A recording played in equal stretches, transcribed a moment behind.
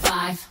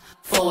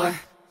4,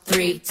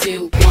 3,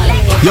 2, 1.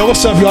 Yo,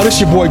 what's up, y'all? This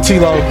your boy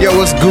T-Lo. Yo,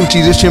 what's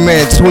Gucci? This your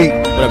man Tweet.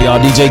 What up,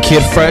 y'all? DJ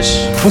Kid Fresh.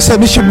 What's up?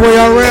 This your boy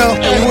RL.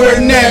 And we're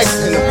next.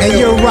 And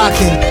you're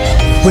rocking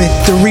with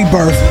the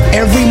Rebirth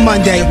every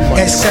Monday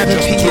at 7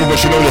 p.m.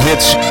 But you know the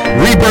hits.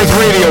 Rebirth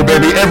Radio,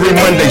 baby. Every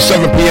Monday,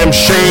 7 p.m.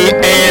 Shea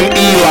and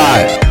Eli.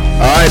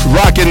 All right,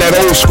 rocking that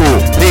old school.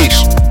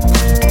 Peace.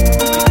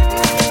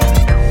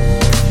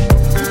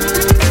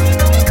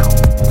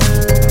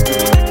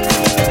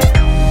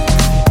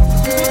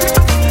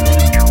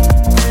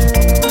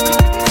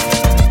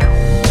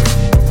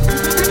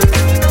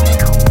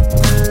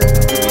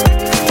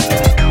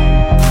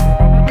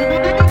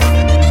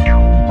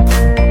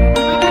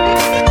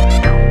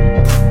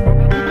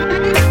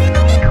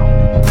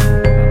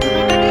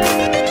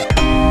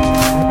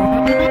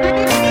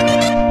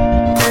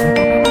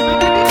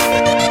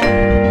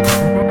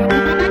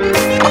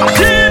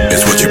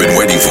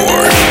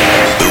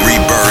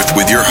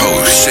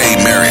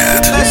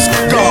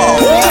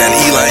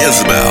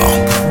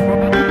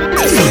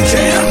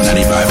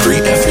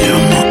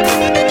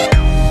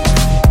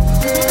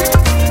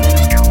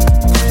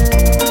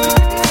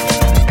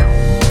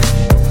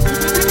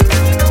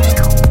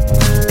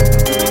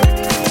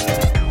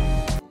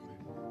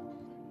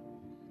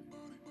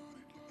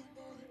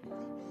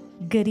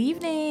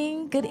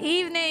 Good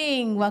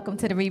evening. Welcome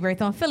to the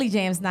Rebirth on Philly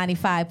Jams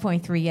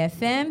 95.3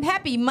 FM.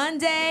 Happy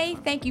Monday.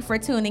 Thank you for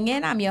tuning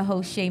in. I'm your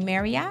host, Shea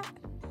Marriott.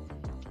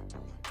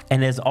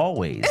 And as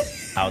always,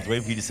 I was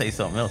waiting for you to say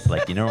something else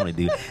like you normally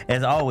do.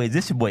 As always,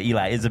 this your boy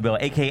Eli Isabel,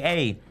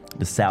 a.k.a.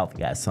 The South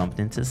Got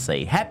Something to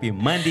Say. Happy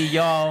Monday,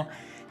 y'all.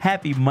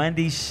 Happy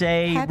Monday,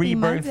 Shea, Happy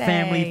Rebirth Monday.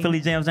 family,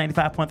 Philly Jams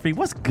 95.3.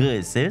 What's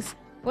good, sis?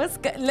 What's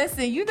good?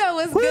 Listen, you know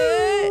what's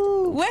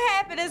good. What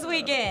happened this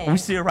weekend? We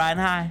still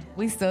riding high?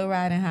 We still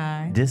riding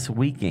high. This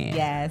weekend.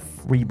 Yes.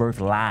 Rebirth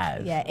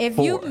Live. Yeah. If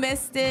you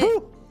missed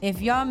it,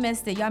 if y'all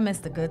missed it, y'all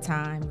missed a good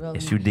time. Really.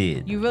 Yes, you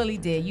did. You really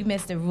did. You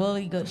missed a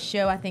really good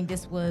show. I think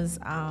this was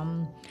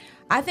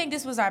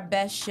our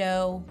best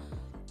show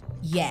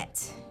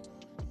yet.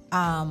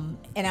 And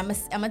I'm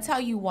gonna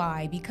tell you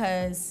why,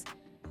 because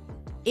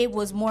it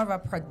was more of a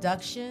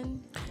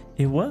production.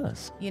 It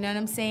was. You know what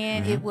I'm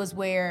saying? Mm-hmm. It was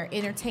where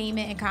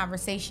entertainment and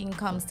conversation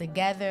comes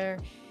together,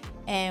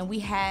 and we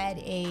had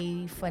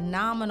a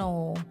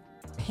phenomenal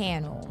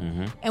panel.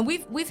 Mm-hmm. And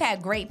we've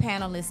had great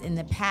panelists in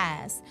the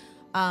past,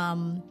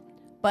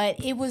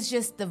 but it was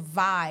just the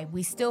vibe.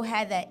 We still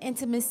had that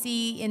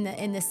intimacy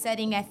in the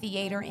setting at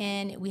Theater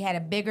Inn. We had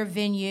a bigger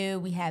venue.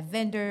 We had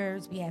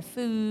vendors. We had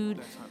food.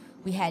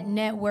 We had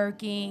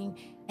networking.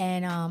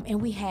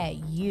 And we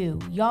had you.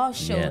 Y'all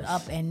showed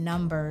up in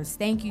numbers.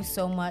 Thank you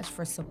so much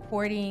for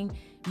supporting.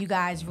 You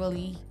guys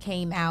really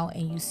came out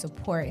and you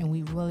support, and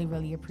we really,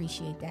 really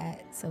appreciate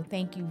that. So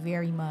thank you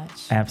very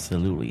much.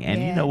 Absolutely.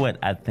 And you know what?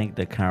 I think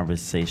the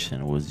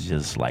conversation was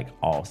just like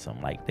awesome.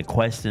 Like the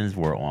questions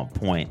were on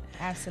point.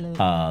 Absolutely.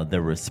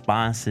 The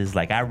responses,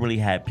 like I really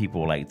had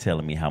people like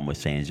telling me how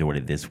much they enjoyed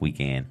it this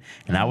weekend.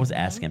 And I was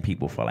asking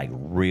people for like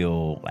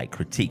real like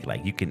critique.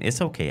 Like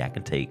it's okay, I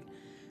can take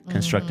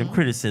constructive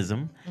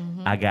criticism.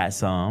 I got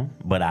some,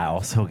 but I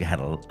also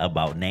got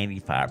about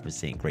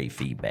 95% great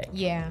feedback.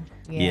 Yeah.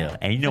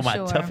 And you know, my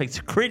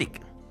toughest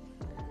critic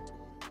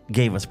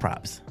gave us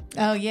props.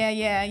 Oh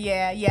yeah.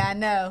 I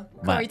know.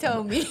 Corey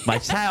told me. My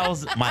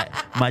child's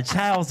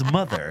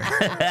mother.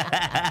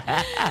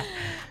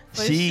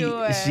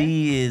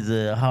 She is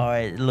a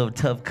hard, little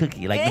tough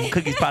cookie. Like them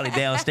cookies probably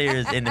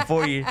downstairs in the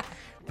foyer.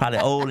 Probably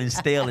old and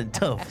stale and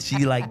tough.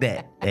 She like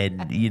that.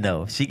 And, you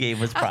know, she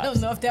gave us props. I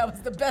don't know if that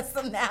was the best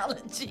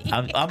analogy.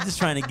 I'm just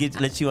trying to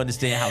let you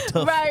understand how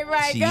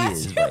tough she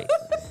is.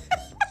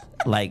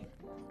 Like,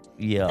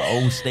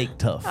 old steak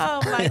tough.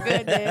 Oh, my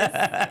goodness.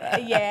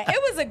 Yeah,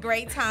 it was a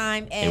great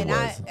time. And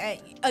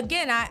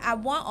I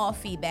want all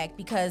feedback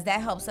because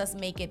that helps us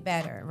make it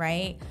better,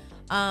 right?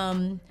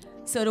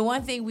 So the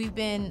one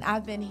thing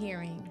I've been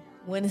hearing,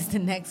 when is the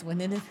next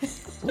one?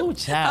 Ooh,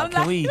 child,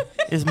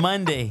 it's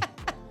Monday.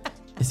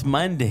 It's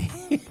Monday.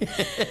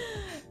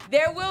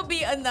 There will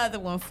be another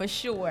one for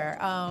sure.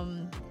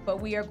 But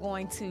we are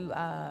going to,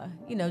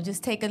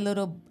 just take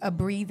a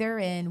breather,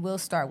 and we'll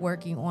start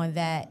working on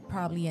that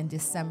probably in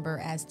December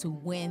as to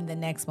when the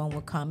next one will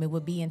come. It will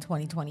be in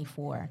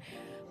 2024,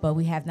 but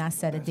we have not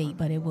set a date,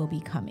 but it will be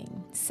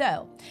coming.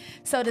 So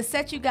to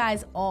set you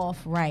guys off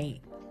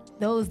right,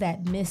 those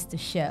that missed the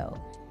show,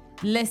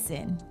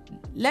 listen,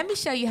 let me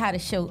show you how the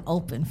show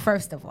opened,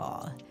 first of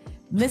all.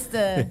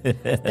 Mr.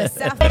 The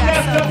South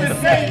got something to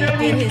say.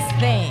 Did his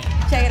thing.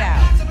 Check it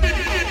out.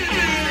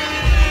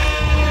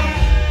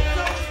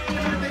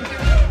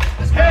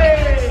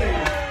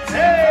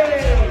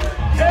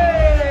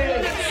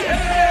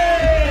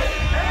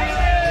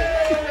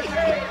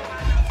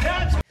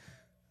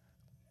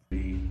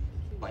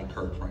 Like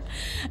Kurt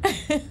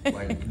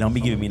Franklin. Don't be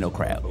giving me no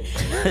crap.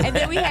 And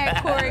then we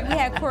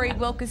had Corey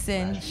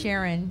Wilkinson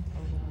sharing.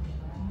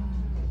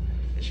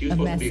 She was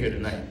supposed to be here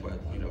tonight, but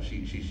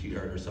she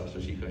hurt herself,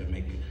 so she couldn't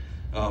make it.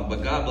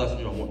 But God bless,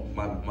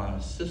 my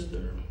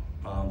sister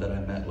that I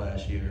met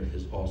last year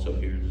is also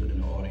here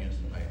in the audience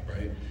tonight,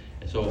 right?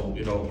 And so, when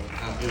you talk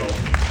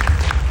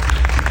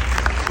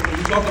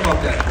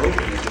about that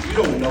brokenness, if you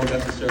don't know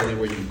necessarily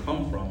where you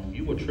come from,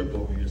 you will trip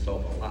over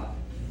yourself a lot,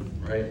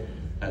 right?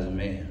 As a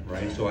man,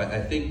 right? So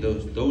I think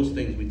those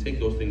things, we take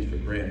those things for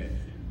granted.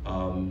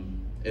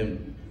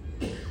 And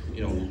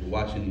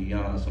watching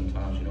Iyanla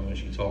sometimes, when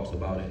she talks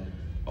about it,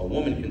 a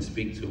woman can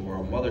speak to, or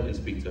a mother can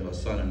speak to her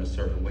son in a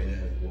certain way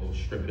that will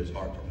strip his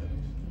heart from him.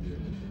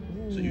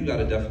 So you got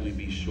to definitely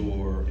be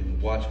sure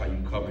and watch how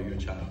you cover your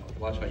child.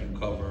 Watch how you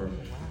cover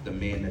the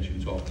man that you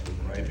talk to,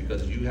 right?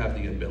 Because you have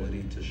the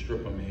ability to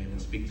strip a man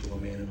and speak to a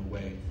man in a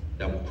way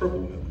that will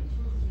cripple him,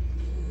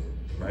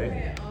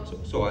 right?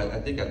 So I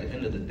think at the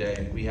end of the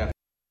day, we have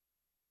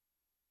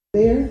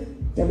there,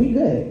 that we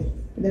good.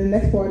 And then the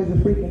next part is a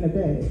freak in the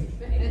bed.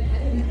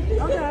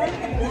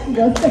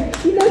 Okay.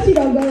 She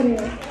gonna go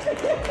there.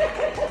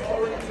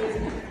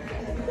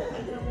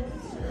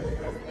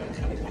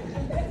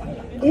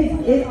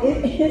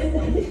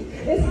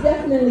 It's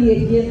definitely a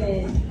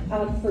given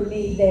for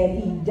me that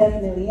he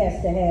definitely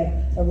has to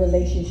have a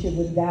relationship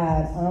with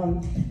God.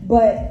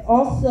 But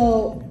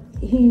also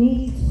he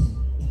needs.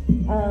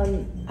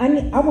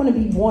 I want to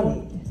be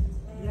wanted.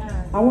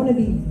 I want to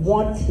be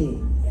wanted.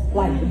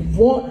 Like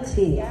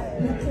wanted,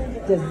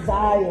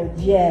 desired,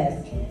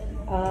 yes.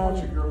 All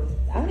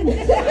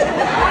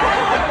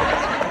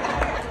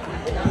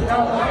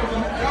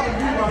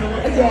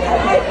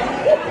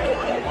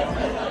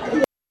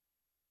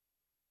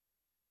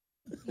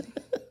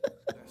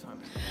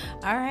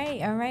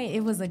right.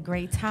 It was a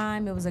great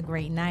time. It was a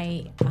great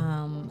night.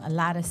 A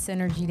lot of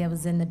synergy that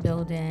was in the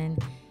building.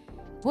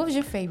 What was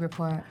your favorite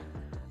part?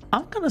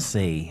 I'm going to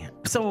say,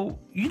 so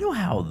you know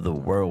how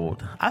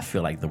I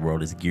feel like the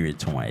world is geared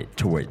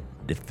toward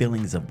the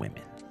feelings of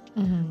women.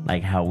 Mm-hmm.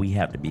 Like how we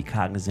have to be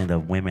cognizant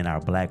of women, our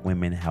black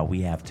women, how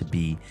we have to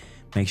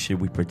make sure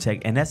we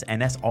protect. And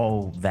that's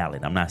all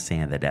valid. I'm not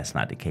saying that that's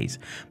not the case.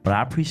 But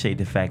I appreciate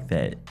the fact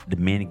that the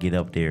men get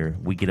up there,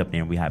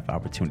 and we have the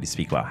opportunity to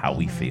speak about how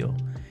we feel.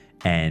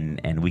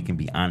 And we can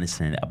be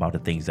honest about the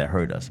things that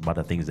hurt us, about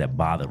the things that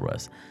bother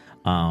us.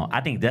 I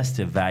think that's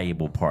the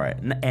valuable part.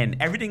 And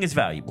everything is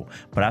valuable,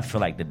 but I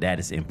feel like that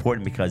is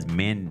important because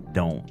men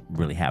don't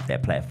really have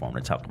that platform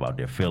to talk about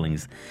their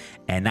feelings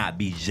and not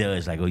be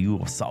judged like, oh, you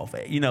a soft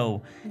ass.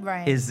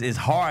 Right. It's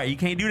hard. You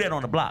can't do that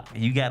on the block.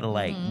 You got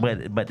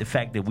to but the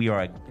fact that we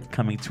are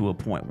coming to a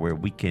point where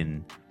we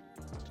can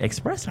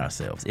express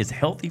ourselves, it's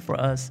healthy for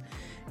us.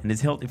 And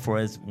it's healthy for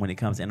us when it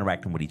comes to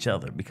interacting with each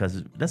other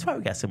because that's why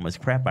we got so much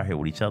crap out here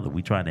with each other.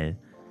 We trying to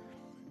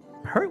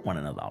hurt one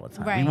another all the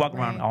time. Right, we walk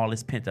around all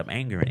this pent up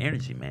anger and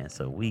energy, man.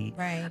 So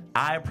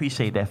I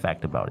appreciate that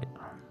fact about it.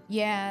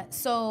 Yeah.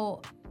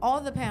 So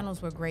all the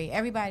panels were great.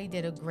 Everybody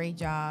did a great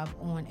job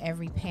on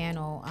every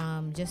panel.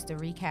 Just to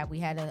recap, we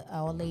had an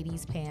all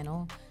ladies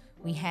panel.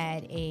 We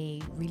had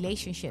a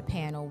relationship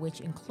panel, which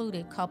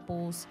included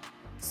couples,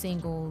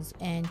 singles,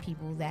 and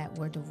people that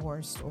were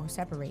divorced or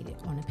separated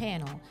on the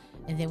panel.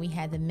 And then we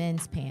had the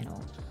men's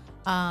panel.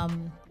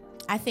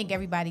 I think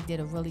everybody did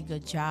a really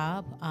good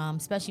job,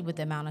 especially with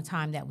the amount of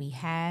time that we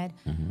had.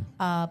 Mm-hmm.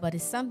 But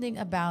it's something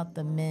about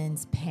the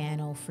men's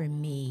panel for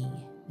me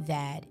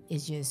that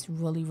is just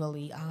really,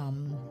 really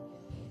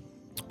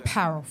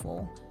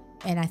powerful.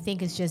 And I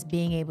think it's just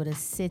being able to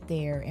sit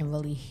there and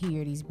really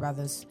hear these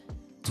brothers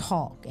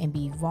talk and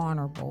be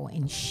vulnerable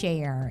and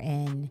share.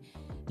 And,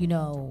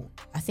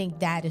 I think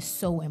that is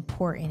so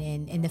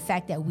important. And the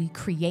fact that we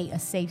create a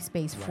safe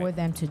space for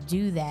them to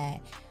do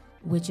that,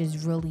 which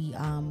is really,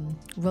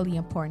 really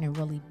important and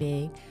really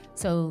big.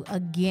 So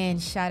again,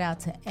 shout out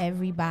to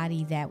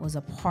everybody that was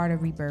a part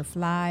of Rebirth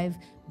Live,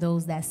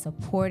 those that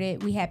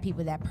supported. We had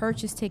people that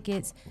purchased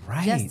tickets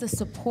just to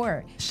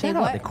support. Shout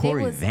out to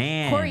Corey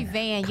Van. Corey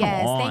Van,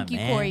 yes. Thank you,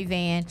 man. Corey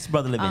Van. His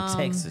brother live in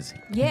Texas.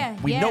 Yeah,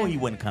 we know he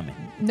wasn't coming.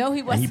 No,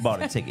 he wasn't. And he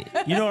bought a ticket.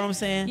 You know what I'm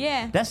saying?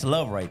 Yeah. That's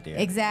love right there.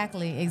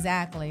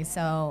 Exactly.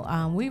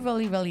 So we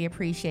really, really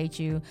appreciate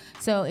you.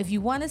 So if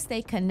you want to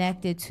stay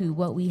connected to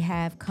what we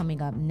have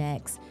coming up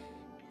next,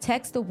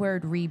 text the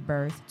word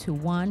Rebirth to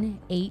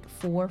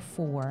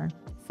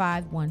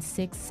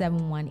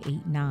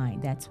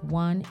 1-844-516-7189. That's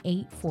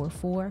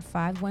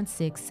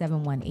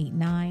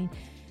 1-844-516-7189.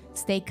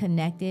 Stay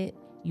connected.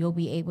 You'll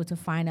be able to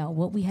find out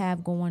what we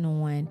have going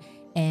on,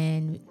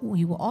 and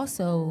you will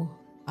also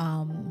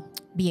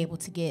be able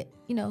to get,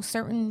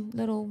 certain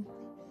little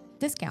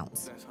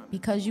discounts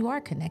because you are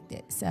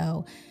connected.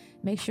 So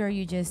make sure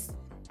you just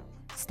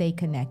stay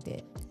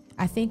connected.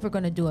 I think we're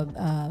going to do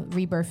a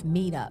Rebirth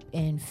meetup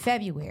in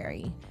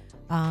February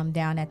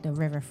down at the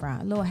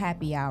riverfront, a little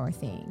happy hour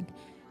thing.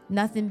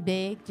 Nothing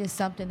big, just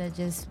something that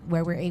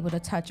where we're able to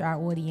touch our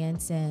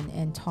audience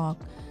and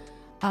talk.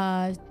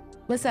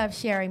 What's up,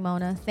 Sherry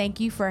Mona? Thank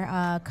you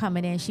for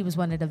coming in. She was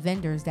one of the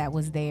vendors that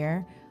was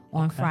there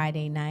on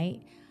Friday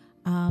night.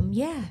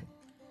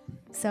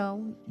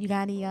 So you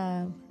got any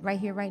right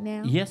here, right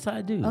now? Yes,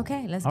 I do.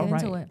 Okay, let's get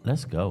into it.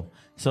 Let's go.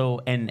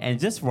 So, and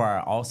just for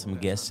our awesome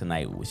guest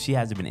tonight, she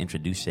hasn't been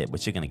introduced yet,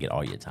 but you're going to get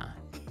all your time.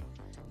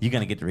 You're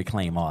gonna get to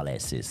reclaim all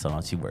that, sis. So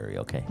don't you worry,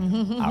 okay?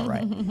 All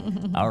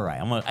right.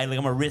 I'm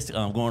gonna risk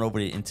going over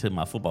it until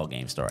my football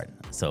game start.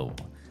 So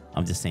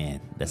I'm just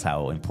saying that's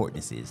how important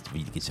this is for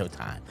you to get your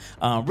time.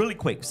 Really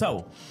quick.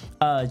 So,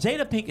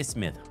 Jada Pinkett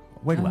Smith.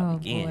 Where do I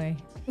begin? Boy.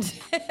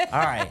 All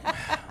right,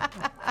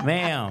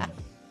 ma'am.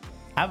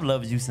 I've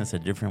loved you since a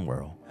different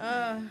world,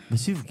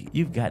 but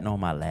you've gotten on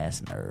my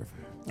last nerve.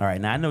 All right,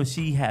 now I know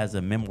she has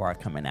a memoir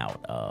coming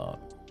out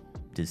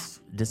this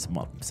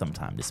month,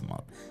 sometime this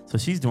month. So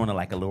she's doing a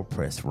little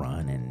press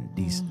run and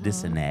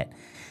this and that.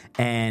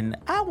 And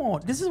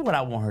this is what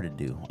I want her to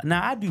do.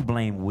 Now, I do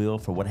blame Will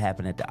for what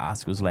happened at the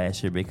Oscars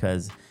last year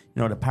because,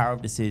 the power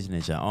of decision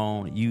is your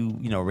own. You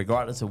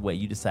regardless of what,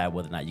 you decide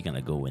whether or not you're going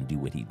to go and do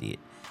what he did.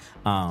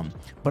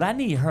 But I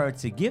need her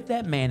to give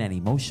that man an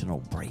emotional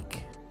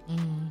break.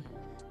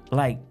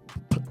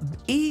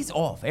 Ease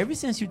off. Ever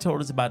since you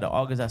told us about the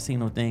August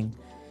Alsina thing,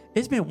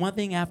 it's been one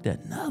thing after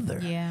another.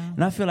 Yeah.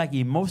 And I feel like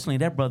emotionally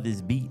that brother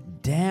is beat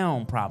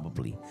down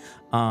probably.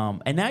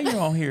 And now you're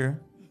on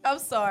here. I'm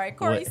sorry.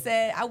 Corey What?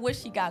 said, I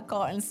wish he got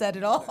caught and set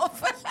it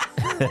off.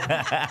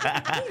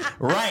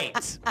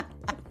 Right.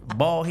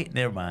 Ball hit,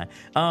 never mind.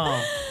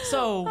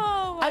 So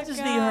I just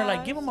need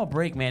her, give him a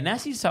break, man. Now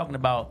she's talking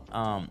about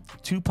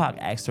Tupac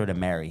asked her to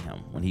marry him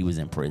when he was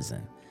in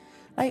prison.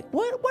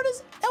 What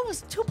is that?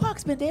 Was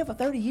Tupac's been there for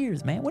 30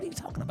 years, man. What are you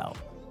talking about?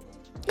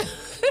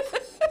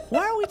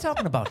 Why are we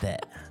talking about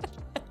that?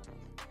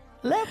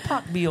 Let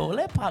Pac be old.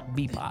 Let Pac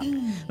be Pac.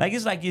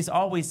 It's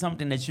always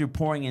something that you're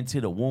pouring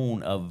into the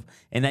wound of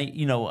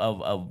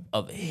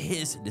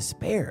his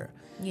despair.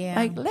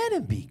 Yeah. Let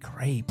him be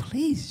great,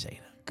 please, Jada.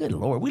 Good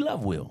Lord, we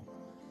love Will.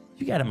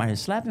 You got him out here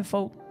slapping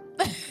folk.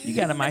 You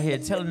got him out here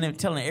telling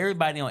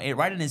everybody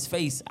right in his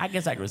face. I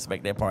guess I can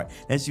respect that part.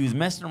 That she was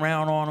messing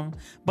around on him,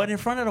 but in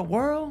front of the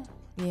world.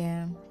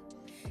 Yeah.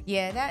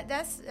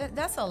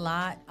 That's a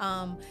lot.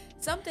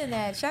 Something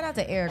that, shout out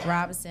to Eric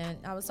Robinson.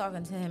 I was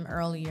talking to him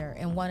earlier,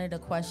 and one of the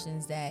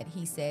questions that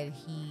he said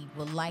he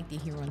would like to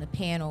hear on the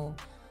panel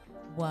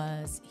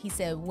was, he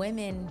said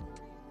women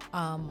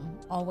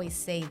always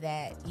say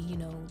that,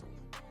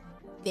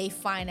 they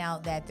find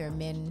out that their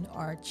men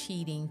are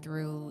cheating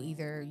through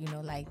either,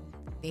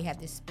 they have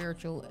this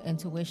spiritual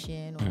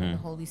intuition or the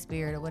Holy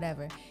Spirit or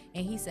whatever.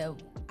 And he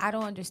said, I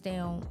don't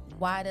understand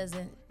why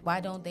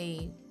don't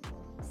they,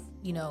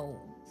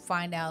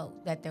 find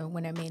out that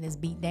when their man is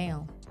beat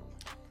down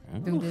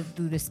through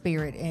the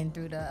spirit and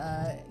through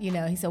the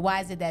he said,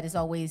 why is it that it's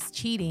always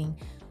cheating?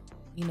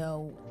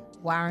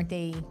 Why aren't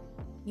they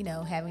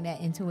having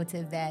that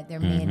intuitive that their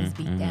man is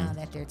beat down,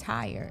 that they're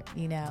tired,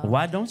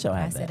 Why don't y'all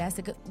have that? I said, that's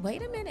a good,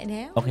 wait a minute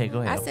now. Okay,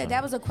 go ahead. I said,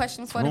 that was a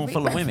question for the room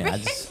full of women.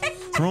 Rebirth.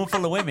 It's a room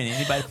full of women.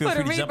 Anybody feel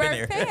free to jump in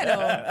there.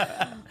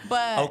 Panel.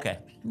 But, okay.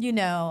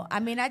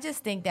 I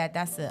just think that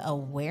that's an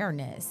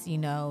awareness,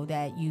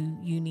 that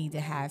you need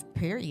to have,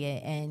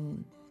 period.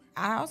 And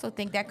I also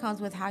think that comes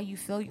with how you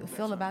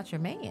feel about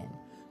your man.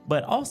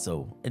 But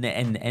also,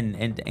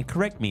 and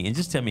correct me and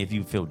just tell me if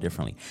you feel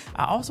differently.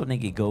 I also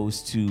think it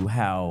goes to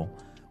how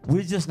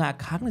we're just not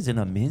cognizant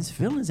of men's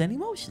feelings and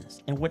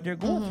emotions and what they're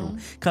going through.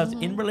 Because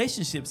in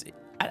relationships,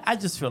 I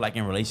just feel like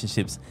in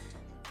relationships,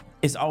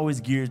 it's always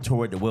geared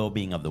toward the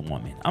well-being of the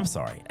woman. I'm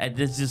sorry.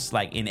 It's just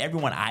in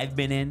everyone I've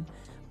been in,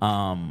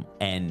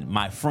 and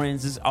my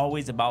friends, it's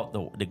always about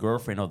the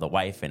girlfriend or the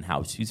wife and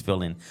how she's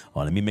feeling.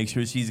 Oh, let me make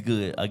sure she's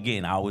good.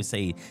 Again, I always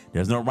say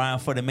there's no rhyme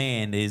for the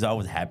man. There's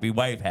always happy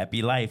wife,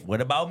 happy life. What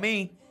about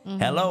me?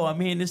 Hello, I'm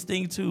hearing this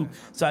thing too.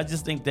 So I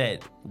just think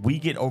that we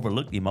get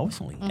overlooked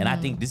emotionally. And I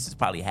think this has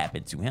probably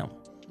happened to him.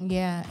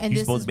 Yeah, and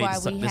You're this is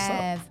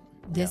why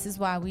this is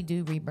why we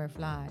do Rebirth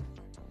Live.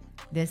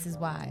 This is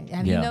why.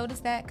 Have you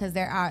noticed that? Because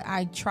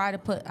I try to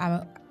put,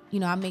 I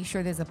make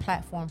sure there's a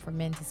platform for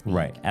men to speak.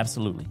 Right,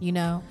 absolutely.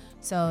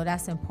 So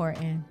that's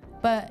important.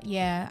 But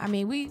yeah,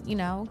 we,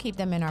 keep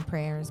them in our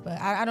prayers.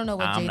 But I don't know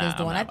what Jada's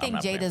doing. I think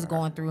Jada's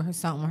going through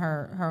something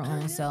her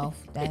own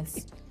self.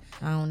 That's,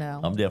 I don't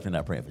know. I'm definitely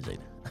not praying for Jada.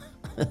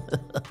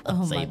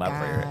 Oh my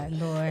God,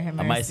 Lord have mercy.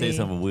 I might say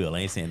something with Will.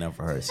 I ain't saying nothing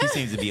for her. She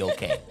seems to be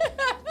okay.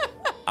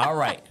 All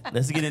right,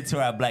 let's get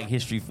into our Black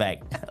History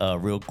Fact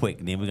real quick,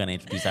 and then we're going to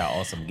introduce our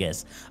awesome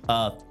guest.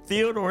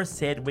 Theodore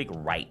Sedgwick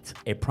Wright,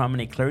 a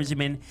prominent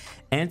clergyman,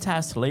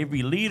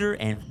 anti-slavery leader,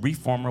 and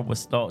reformer,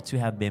 was thought to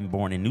have been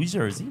born in New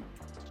Jersey,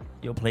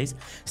 your place, in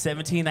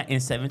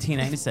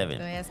 1797.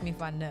 Don't ask me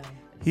if I know.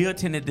 He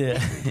attended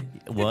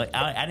well,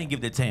 I didn't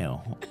give the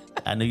town.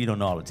 I know you don't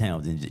know all the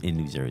towns in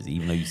New Jersey,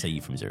 even though you say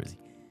you're from Jersey.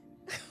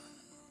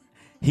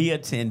 He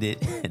attended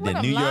the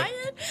New York.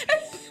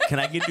 Can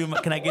I get through my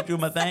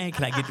thing?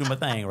 Can I get through my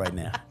thing right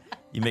now?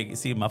 You make it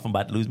seem I'm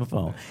about to lose my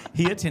phone.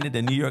 He attended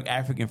the New York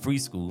African Free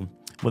School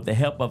with the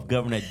help of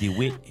Governor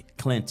DeWitt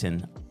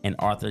Clinton and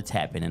Arthur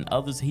Tappan and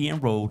others. He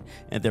enrolled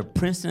in the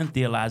Princeton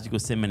Theological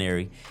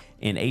Seminary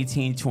in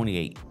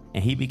 1828,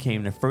 and he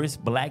became the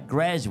first Black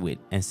graduate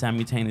and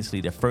simultaneously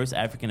the first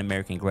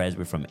African-American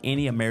graduate from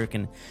any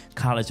American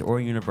college or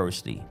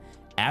university.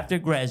 After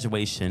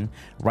graduation,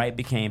 Wright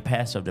became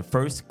pastor of the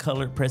first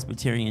colored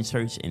Presbyterian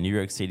church in New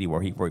York City,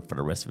 where he worked for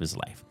the rest of his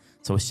life.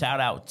 So shout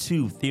out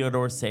to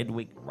Theodore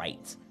Sedgwick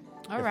Wright,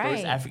 the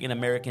first African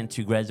American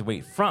to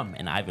graduate from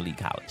an Ivy League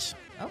college.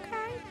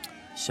 Okay.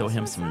 Show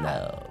him some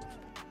love.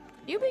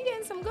 You be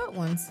getting some good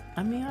ones.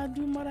 I mean, I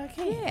do what I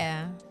can.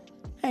 Yeah.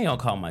 I ain't gonna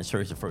call my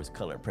church the first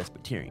color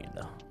Presbyterian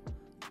though.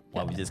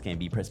 Why we just can't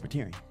be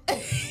Presbyterian?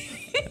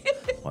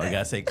 Well, I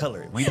gotta say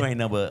color. We ain't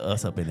nothing but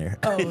us up in there.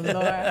 Oh,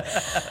 Lord.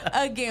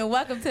 Again,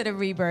 welcome to the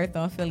Rebirth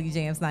on Philly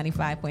Jams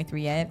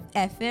 95.3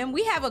 FM.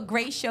 We have a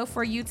great show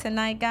for you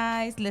tonight,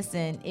 guys.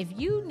 Listen, if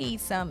you need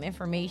some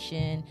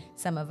information,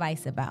 some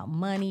advice about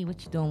money,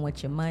 what you're doing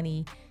with your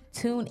money,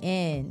 tune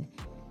in.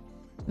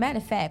 Matter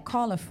of fact,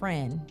 call a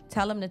friend.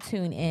 Tell them to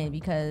tune in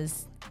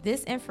because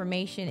this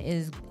information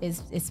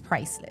is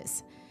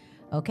priceless.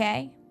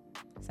 Okay?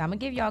 So I'm going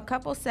to give y'all a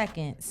couple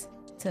seconds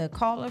to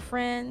call a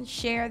friend,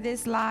 share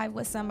this live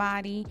with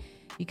somebody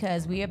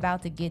because we're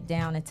about to get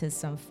down into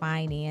some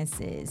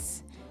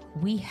finances.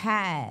 We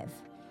have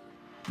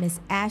Miss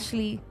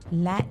Ashle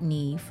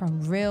Latney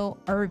from Rheal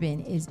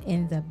Urban is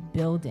in the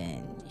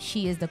building.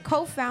 She is the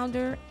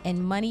co-founder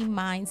and money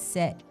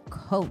mindset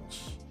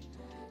coach.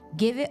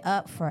 Give it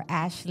up for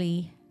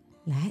Ashle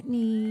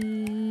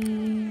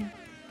Latney.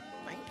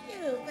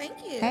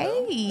 Thank you.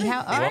 Hey,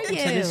 how are Welcome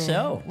you? to the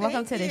show.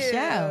 Welcome to the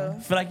show.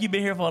 I feel like you've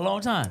been here for a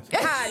long time.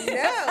 I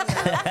know.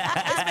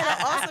 It's been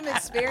an awesome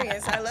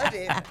experience. I love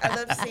it. I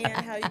love seeing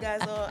how you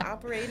guys all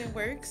operate and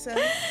work. So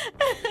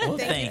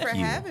thank you for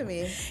having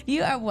me.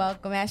 You are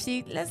welcome,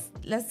 Ashley.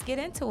 Let's get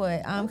into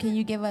it. Can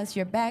you give us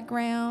your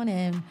background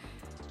and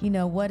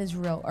what is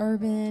Rheal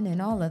Urban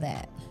and all of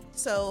that?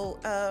 So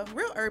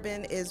Rheal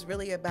Urban is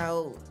really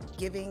about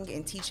giving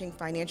and teaching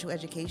financial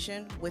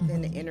education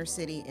within the inner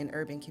city and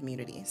urban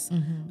communities.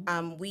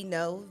 We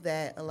know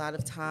that a lot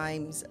of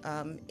times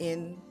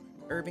in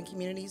urban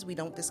communities, we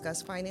don't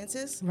discuss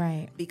finances,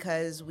 right?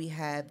 Because we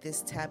have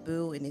this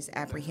taboo and this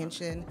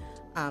apprehension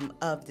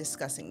of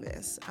discussing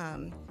this.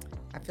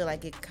 I feel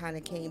like it kind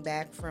of came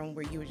back from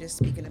where you were just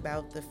speaking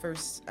about the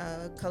first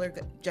colored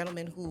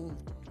gentleman who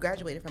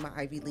graduated from an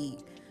Ivy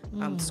League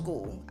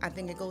school. I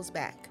think it goes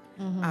back.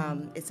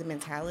 It's a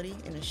mentality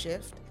and a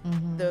shift.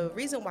 The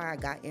reason why I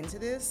got into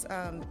this,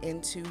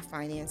 into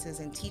finances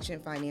and teaching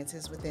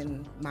finances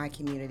within my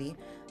community,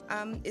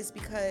 is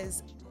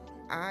because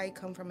I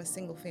come from a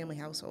single family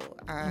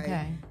household.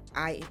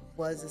 I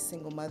was a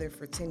single mother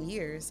for 10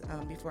 years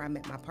before I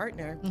met my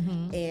partner,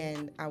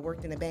 and I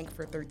worked in a bank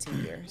for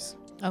 13 years.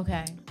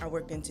 Okay. I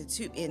worked in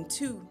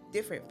two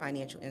different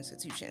financial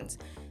institutions,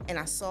 and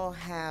I saw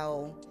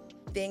how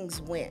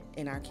things went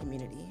in our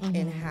community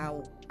and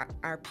how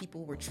our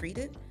people were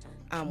treated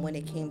when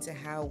it came to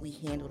how we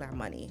handled our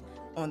money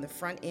on the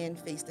front end,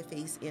 face to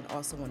face, and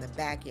also on the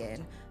back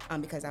end,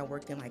 because I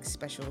worked in like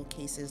special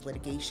cases,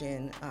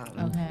 litigation,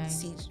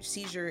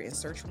 seizure and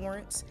search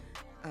warrants.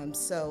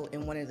 So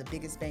in one of the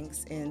biggest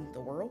banks in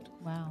the world.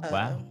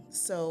 Wow.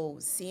 So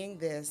seeing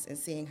this and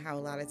seeing how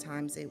a lot of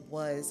times it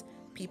was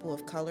people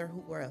of color who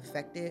were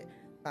affected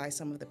by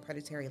some of the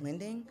predatory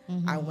lending,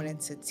 I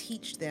wanted to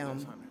teach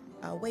them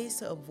ways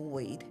to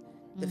avoid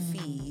the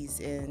fees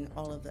and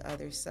all of the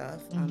other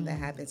stuff that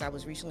happens. I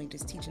was recently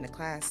just teaching a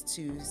class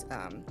to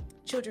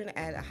children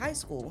at a high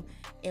school,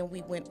 and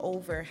we went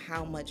over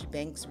how much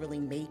banks really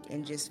make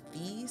in just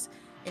fees,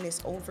 and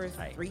it's over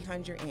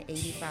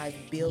 $385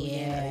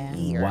 billion a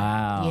year.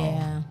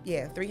 Wow.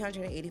 Yeah,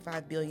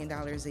 $385 billion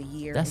a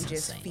year That's in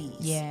just insane. fees.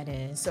 Yeah, it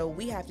is. So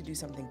we have to do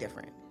something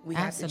different. We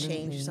have to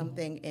change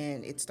something,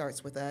 and it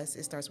starts with us.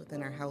 It starts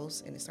within our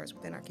house, and it starts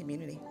within our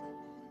community.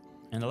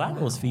 And a lot of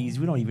those fees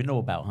we don't even know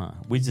about, huh?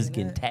 We're just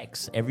getting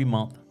taxed every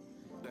month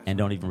and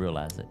don't even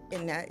realize it.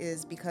 And that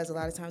is because a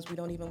lot of times we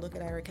don't even look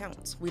at our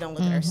accounts. We don't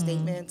look at our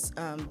statements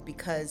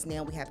because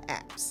now we have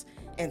apps.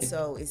 And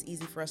so it's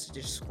easy for us to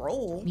just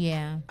scroll.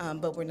 Yeah.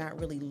 But we're not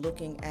really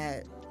looking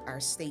at our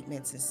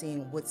statements and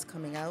seeing what's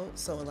coming out.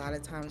 So a lot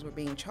of times we're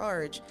being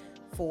charged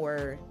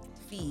for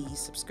fees,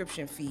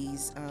 subscription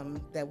fees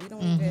that we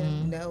don't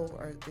even know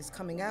is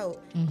coming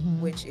out,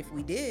 which if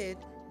we did,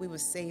 we would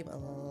save a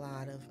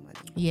lot of money.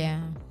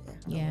 Yeah.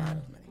 A lot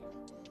of money.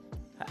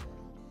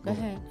 Go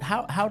ahead.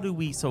 How do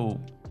we, so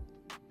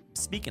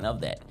speaking of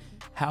that,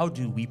 how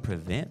do we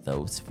prevent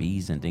those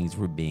fees and things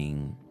we're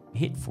being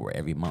hit for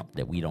every month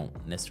that we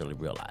don't necessarily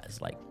realize?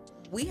 Like,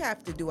 we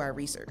have to do our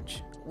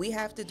research. We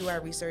have to do our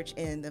research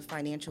in the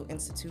financial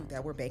institute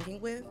that we're banking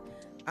with.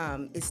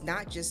 It's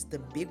not just the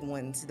big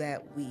ones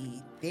that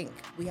we think.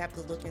 We have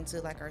to look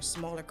into like our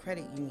smaller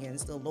credit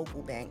unions, the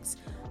local banks,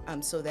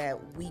 so that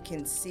we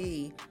can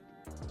see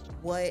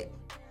what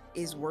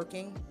is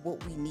working,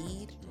 what we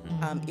need,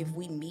 if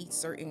we meet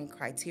certain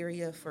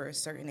criteria for a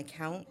certain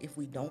account, if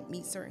we don't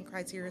meet certain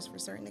criteria for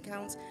certain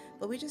accounts.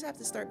 But we just have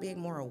to start being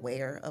more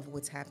aware of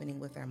what's happening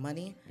with our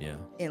money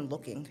and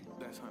looking.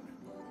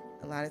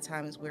 A lot of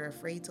times we're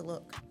afraid to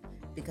look,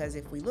 because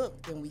if we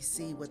look, then we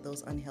see what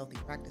those unhealthy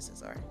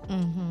practices are.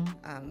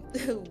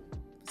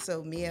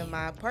 So me and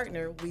my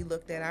partner, we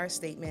looked at our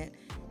statement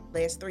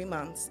last 3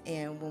 months,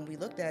 and when we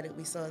looked at it,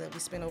 we saw that we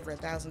spent over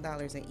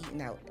 $1,000 in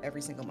eating out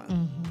every single month.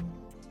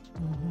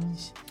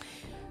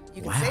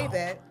 You can say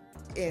that,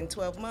 in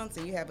 12 months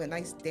and you have a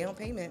nice down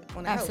payment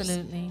on a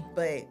Absolutely. house.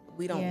 But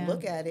we don't Yeah.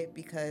 look at it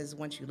because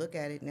once you look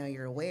at it, now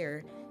you're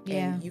aware.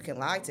 Yeah. And you can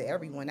lie to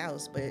everyone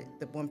else, but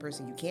the one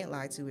person you can't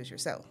lie to is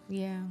yourself.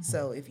 Yeah.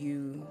 So if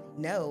you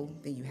know,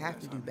 then you have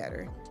to do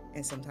better.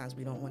 And sometimes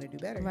we don't want to do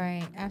better. Right. We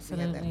have that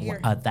Absolutely. fear.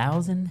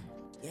 1,000?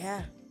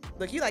 Yeah.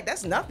 Look, you like,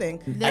 that's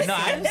nothing. No,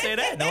 I didn't say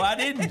that. No, I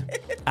didn't.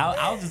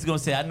 I was just gonna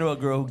say I know a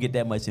girl who get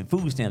that much in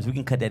food stamps. We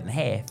can cut that in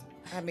half.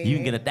 I mean, You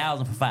can get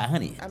 1,000 for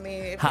 500. I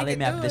mean, if holla we at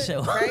me can after the do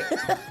show. it, right?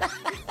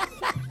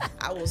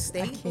 I will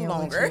stay can't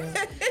longer. with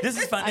This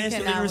is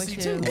financial cannot literacy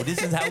with too. you.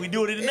 This is how we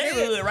do it in the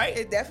neighborhood, right?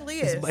 It definitely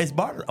is. It's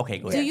barter. Okay,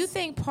 go Do ahead. you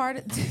think part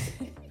of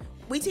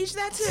We teach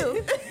that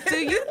too. Do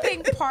you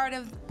think part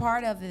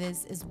of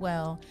this as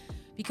well?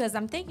 Because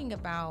I'm thinking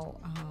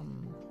about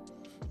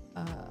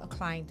a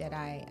client that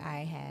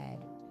I had,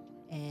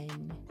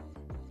 and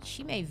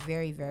she made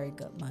very, very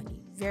good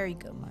money,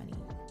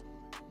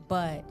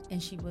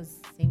 and she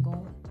was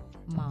single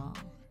mom,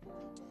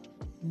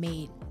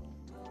 made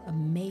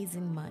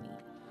amazing money,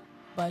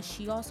 but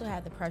she also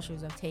had the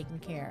pressures of taking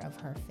care of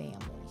her family.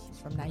 She's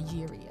from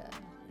Nigeria,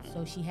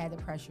 so she had the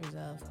pressures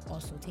of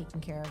also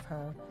taking care of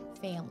her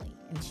family,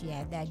 and she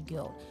had that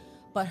guilt.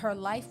 But her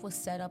life was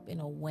set up in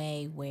a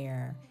way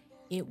where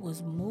it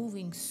was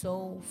moving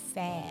so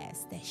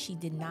fast that she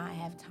did not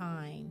have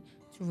time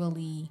to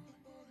really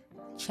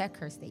check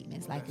her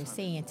statements, like you're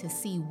saying, to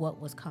see what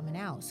was coming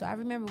out. So I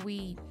remember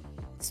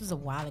this was a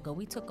while ago,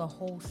 we took a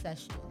whole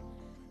session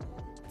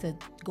to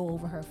go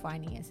over her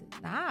finances.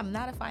 Now, I'm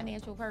not a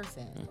financial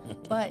person,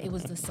 but it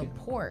was the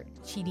support.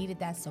 She needed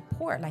that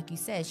support. Like you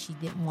said, she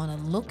didn't want to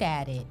look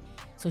at it,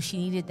 so she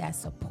needed that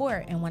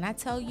support. And when I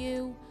tell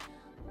you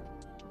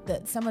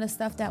that some of the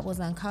stuff that was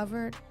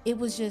uncovered, it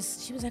was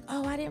just, she was like,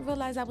 oh, I didn't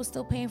realize I was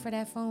still paying for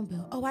that phone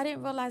bill. Oh, I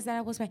didn't realize that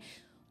I was paying.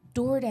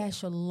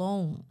 DoorDash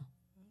alone.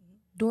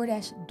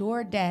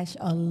 DoorDash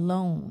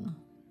alone.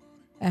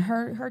 And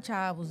her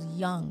child was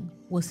young,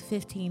 was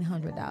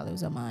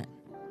 $1,500 a month.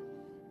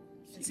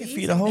 You can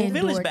feed a whole And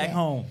village DoorDash. back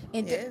home.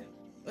 And Yeah.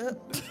 Well,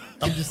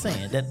 I'm just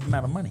saying that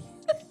amount of money.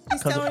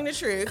 he's telling the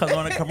truth. Because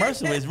on a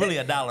commercial, it's really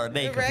 $1 a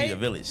day to feed Right? a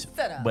village.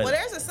 Shut up. But Well,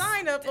 there's a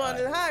sign up on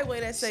the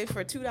highway that say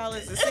for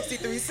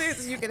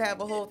 $2.63 you can have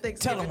a whole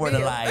Thanksgiving tell them where to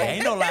meal. lie.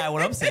 Ain't no lie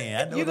what I'm saying.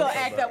 I know you what gonna I'm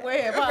act saying. up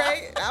with him, huh?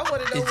 Right? I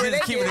want to know It's where they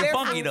just keeping get it their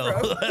funky food though.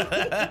 from.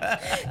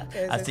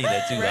 I see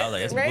that too. I was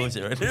like, that's some Right?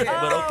 bullshit right there.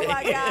 Yeah. But Oh okay.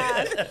 my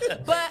gosh.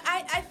 But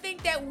I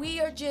think that we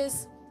are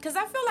just, because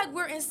I feel like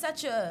we're in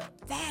such a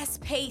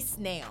fast pace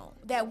now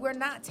that we're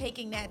not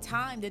taking that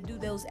time to do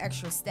those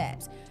extra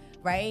steps,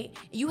 right?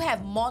 You have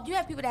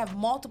people that have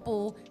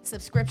multiple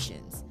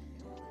subscriptions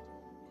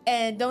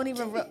and don't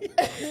even realize,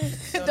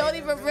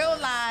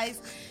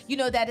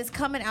 that it's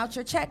coming out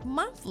your check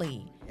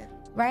monthly,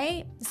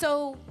 right?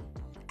 So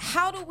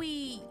how do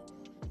we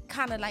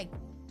kind of like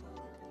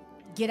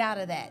get out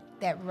of that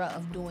rut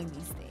of doing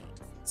these things?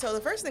 So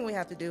the first thing we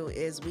have to do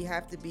is we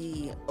have to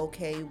be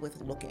okay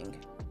with looking.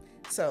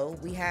 So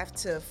we have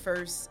to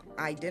first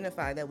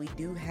identify that we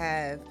do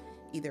have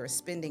either a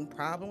spending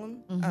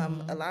problem.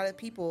 A lot of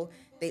people,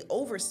 they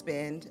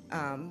overspend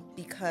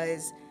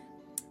because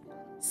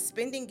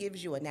spending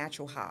gives you a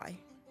natural high.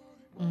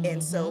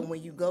 And so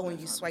when you go and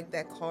you swipe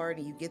that card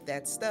and you get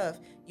that stuff,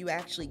 you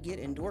actually get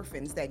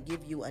endorphins that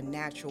give you a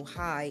natural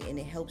high, and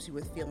it helps you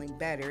with feeling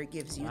better. It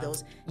gives you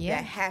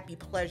that happy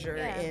pleasure.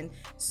 Yeah. And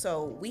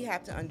so we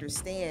have to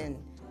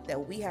understand that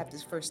we have to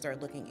first start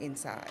looking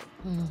inside.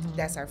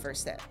 That's our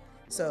first step.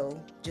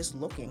 So just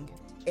looking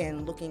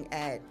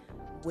at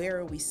where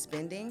are we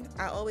spending.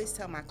 I always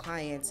tell my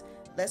clients,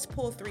 let's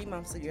pull 3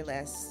 months of your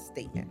last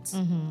statements.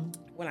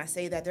 When I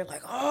say that, they're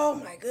like, oh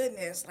my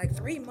goodness, like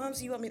 3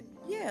 months, you want me?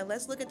 Yeah,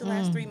 let's look at the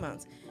last 3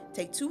 months.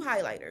 Take 2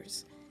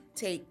 highlighters.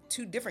 Take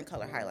 2 different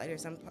color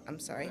highlighters, I'm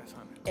sorry,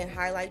 and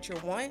highlight your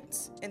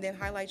wants and then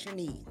highlight your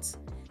needs.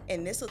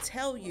 And this will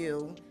tell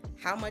you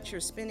how much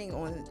you're spending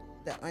on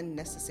the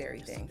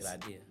unnecessary things.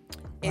 Good idea.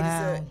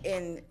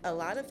 And a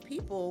lot of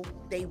people,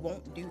 they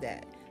won't do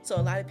that. So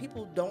a lot of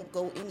people don't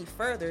go any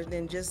further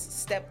than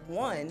just step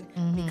 1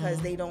 because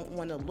they don't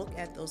want to look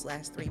at those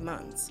last 3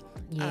 months.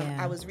 Yeah.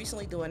 I was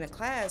recently doing a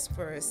class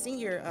for a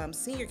senior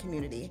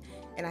community,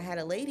 and I had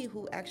a lady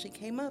who actually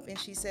came up and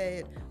she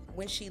said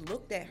when she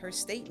looked at her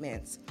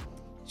statements,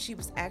 she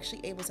was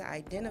actually able to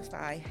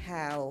identify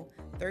how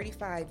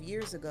 35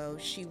 years ago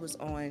she was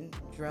on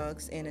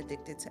drugs and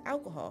addicted to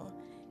alcohol.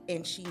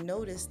 And she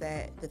noticed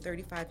that the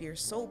 35 years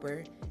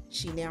sober,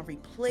 she now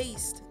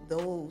replaced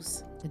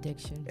those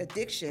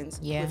addictions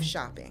with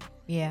shopping.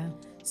 Yeah.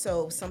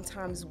 So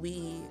sometimes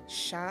we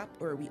shop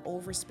or we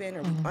overspend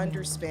or we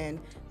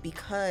underspend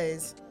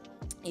because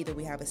either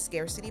we have a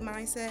scarcity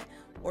mindset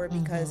or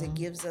because it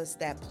gives us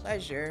that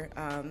pleasure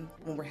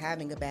when we're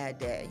having a bad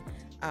day.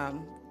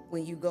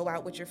 When you go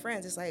out with your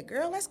friends, it's like,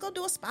 girl, let's go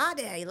do a spa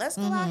day. Let's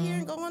go out here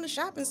and go on a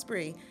shopping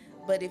spree.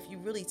 But if you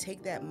really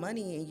take that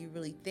money and you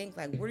really think,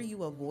 like, what are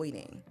you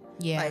avoiding?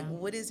 Yeah. Like,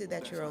 what is it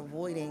that you're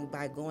avoiding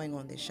by going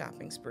on this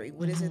shopping spree?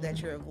 What is it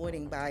that you're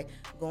avoiding by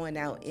going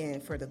out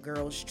in for the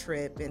girls'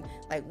 trip? And,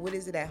 like, what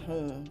is it at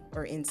home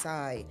or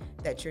inside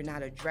that you're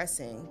not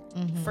addressing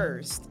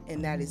first?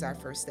 And that is our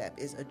first step,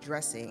 is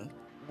addressing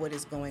what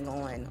is going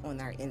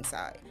on our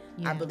inside.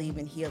 I believe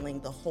in healing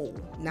the whole,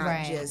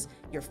 not just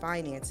your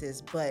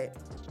finances, but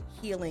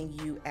healing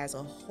you as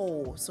a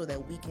whole so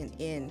that we can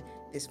end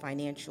this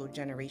financial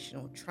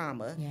generational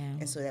trauma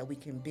and so that we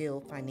can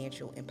build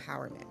financial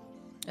empowerment.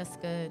 That's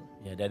good.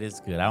 Yeah, that is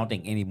good. I don't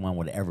think anyone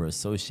would ever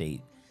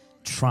associate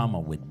trauma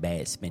with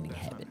bad spending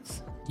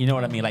habits. You know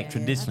what I mean? Like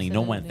traditionally,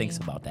 no one thinks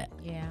about that.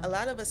 Yeah. A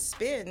lot of us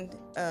spend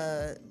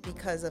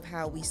because of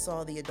how we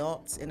saw the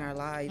adults in our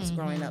lives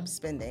growing up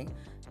spending.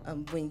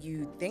 When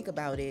you think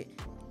about it,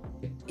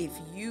 if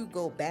you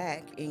go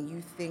back and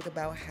you think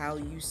about how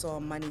you saw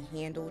money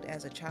handled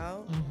as a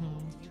child,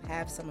 you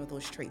have some of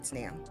those traits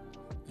now.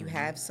 You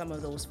have some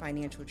of those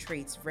financial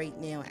traits right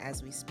now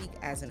as we speak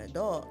as an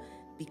adult,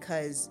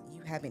 because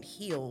you haven't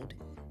healed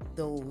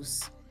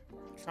those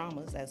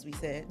traumas, as we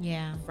said,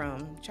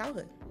 from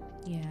childhood.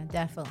 Yeah,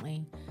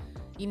 definitely.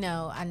 You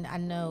know, I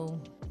know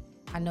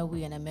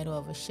we're in the middle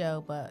of a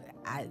show, but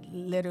I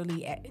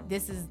literally,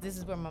 this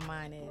is where my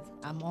mind is.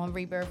 I'm on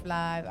Rebirth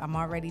Live. I'm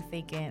already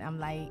thinking, I'm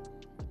like,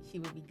 she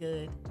would be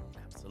good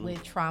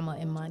with trauma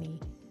and money.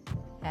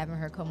 Having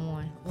her come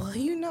on. Well,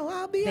 you know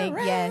I'll be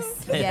around.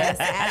 Yes,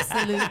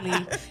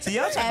 absolutely. So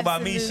y'all talk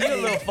about me. She a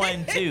little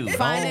fun too.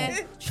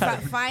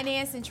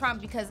 Finance and trauma,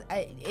 because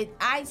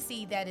I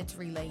see that it's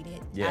related.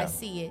 Yeah. I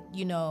see it,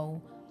 you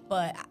know,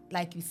 but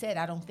like you said,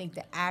 I don't think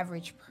the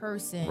average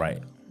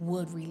person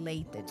would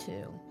relate the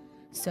two.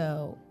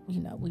 So, you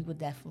know, we would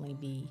definitely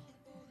be,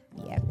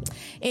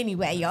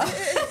 Anyway, y'all.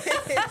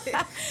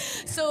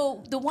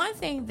 So the one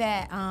thing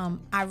that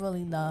I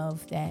really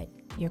love that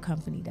your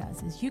company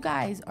does is you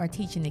guys are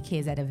teaching the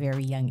kids at a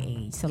very young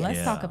age. So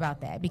let's talk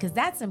about that, because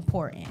that's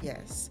important.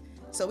 Yes.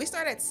 So we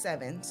start at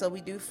 7. So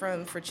we do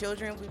for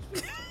children,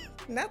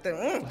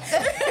 nothing.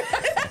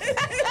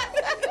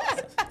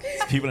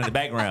 People in the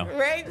background.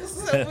 Right?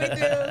 So we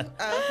do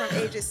from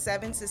ages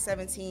 7 to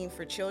 17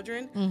 for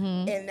children.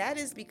 And that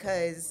is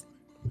because,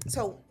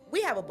 so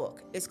we have a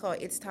book. It's called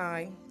It's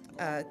Time,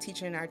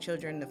 Teaching Our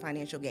Children the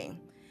Financial Game.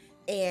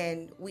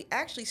 And we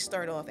actually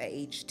start off at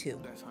age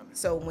 2.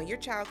 So when your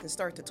child can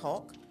start to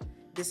talk,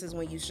 this is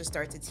when you should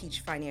start to teach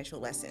financial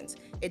lessons.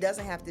 It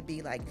doesn't have to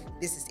be like,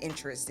 this is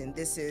interest and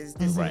this is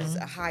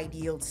a high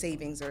yield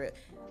savings, or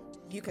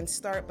you can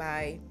start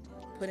by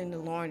putting the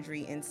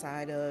laundry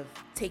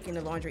taking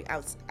the laundry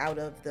out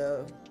of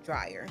the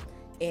dryer,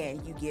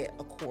 and you get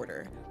a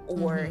quarter.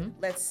 Or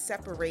let's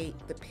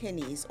separate the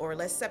pennies, or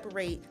let's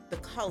separate the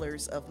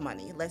colors of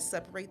money. Let's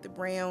separate the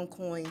brown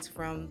coins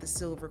from the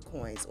silver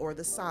coins, or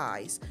the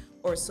size.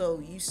 Or so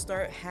you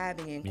start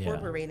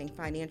incorporating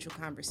financial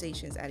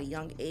conversations at a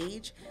young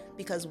age,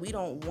 because we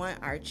don't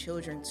want our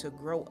children to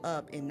grow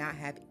up and not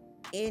have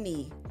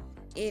any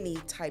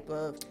type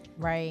of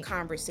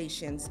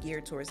conversations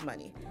geared towards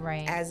money.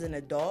 Right. As an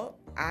adult,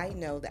 I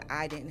know that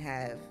I didn't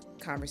have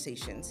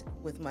conversations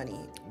with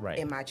money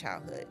in my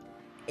childhood.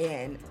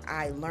 And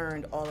I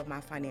learned all of my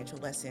financial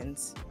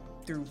lessons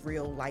through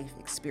real life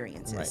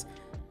experiences. Right.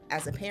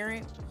 As a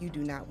parent, you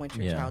do not want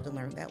your child to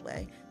learn that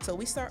way. So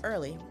we start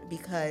early,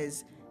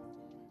 because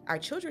our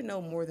children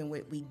know more than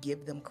what we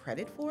give them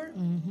credit for.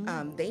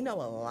 They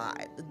know a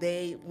lot.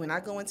 When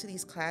I go into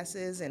these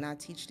classes and I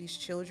teach these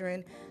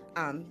children,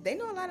 they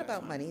know a lot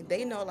about money.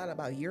 They know a lot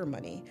about your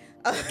money.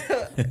 They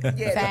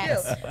do.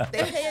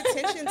 They pay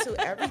attention to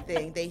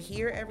everything. They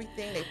hear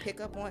everything. They pick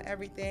up on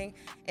everything.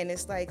 And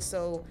it's like,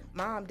 so,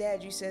 Mom,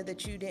 Dad, you said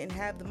that you didn't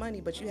have the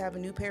money, but you have a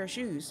new pair of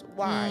shoes.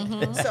 Why?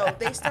 So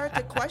they start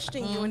to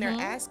question you, and they're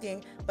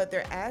asking, but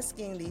they're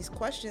asking these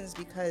questions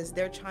because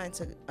they're trying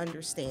to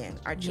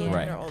understand. Our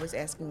children are always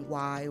asking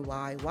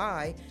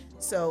why.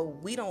 So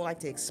we don't like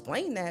to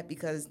explain that,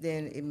 because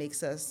then it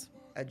makes us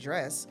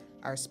address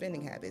our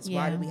spending habits.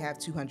 Why do we have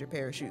 200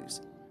 pair of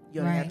shoes? You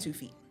only have 2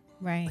 feet.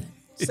 Right.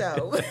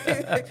 So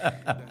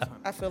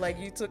I feel like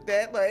you took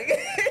that, like,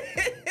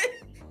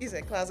 you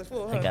said closet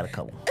full, huh? I got a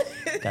couple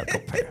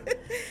pair.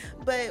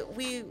 But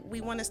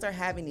we want to start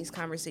having these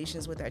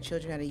conversations with our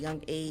children at a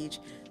young age,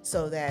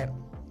 so that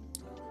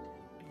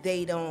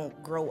they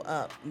don't grow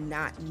up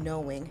not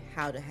knowing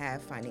how to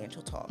have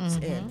financial talks,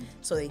 and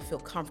so they feel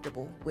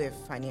comfortable with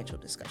financial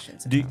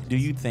discussions. Do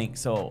you think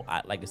so?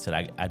 Like I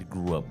said, I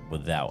grew up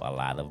without a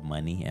lot of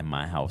money in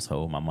my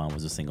household. My mom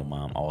was a single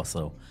mom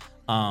also.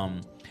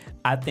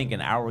 I think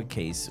in our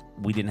case,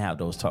 we didn't have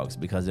those talks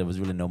because there was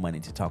really no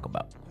money to talk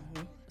about.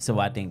 So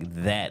I think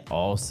that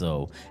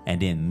also, and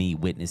then me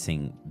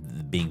witnessing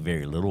being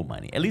very little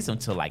money, at least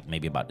until like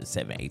maybe about the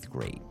 7th, 8th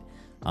grade,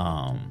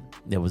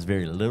 there was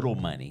very little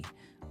money.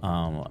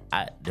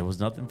 There was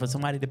nothing for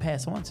somebody to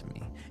pass on to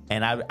me.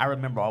 And I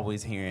remember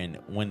always hearing,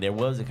 when there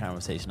was a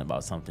conversation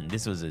about something,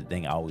 this was a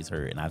thing I always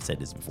heard, and I've said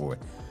this before.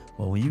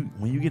 Well,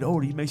 when you get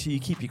older, you make sure you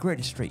keep your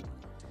credit straight.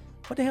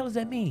 What the hell does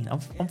that mean?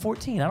 I'm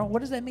 14. What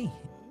does that mean?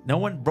 No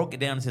one broke it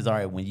down and says, all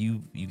right, when you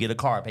get a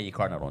car, pay your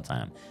car note on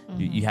time.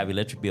 You have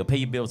electric bill, pay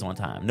your bills on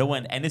time. No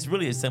one, and it's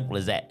really as simple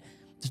as that,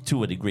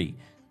 to a degree.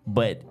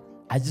 But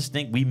I just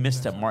think we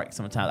missed the mark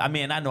sometimes. I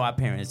mean, I know our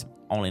parents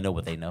only know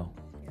what they know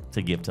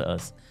to give to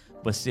us,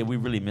 but still, we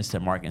really missed the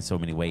mark in so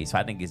many ways. So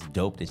I think it's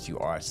dope that you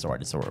are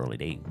starting so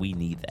early. We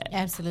need that.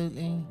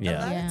 Absolutely.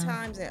 Yeah. A lot of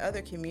times in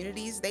other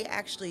communities, they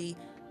actually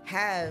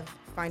have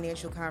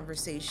financial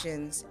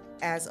conversations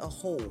as a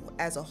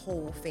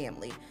whole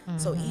family.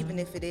 So even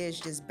if it is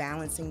just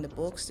balancing the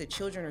books, the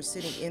children are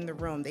sitting in the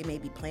room. They may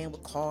be playing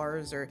with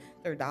cars or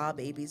their doll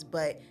babies,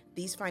 but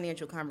these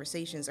financial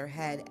conversations are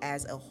had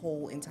as a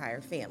whole entire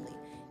family.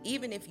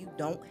 Even if you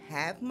don't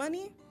have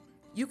money,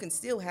 you can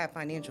still have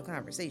financial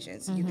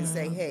conversations. You can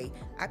say, hey,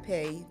 I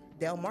pay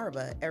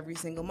Delmarva every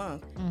single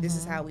month. This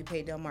is how we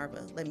pay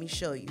Delmarva. Let me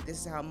show you.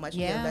 This is how much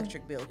the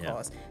electric bill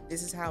costs.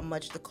 This is how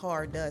much the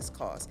car does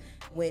cost.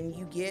 When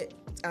you get,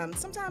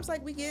 sometimes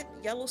like we get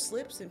yellow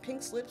slips and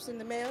pink slips in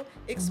the mail,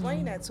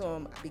 explain that to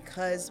them.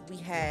 Because we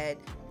had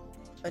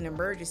an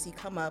emergency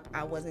come up,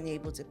 I wasn't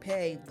able to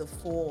pay the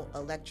full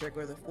electric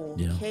or the full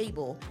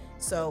cable.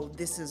 So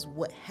this is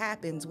what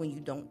happens when you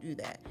don't do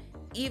that.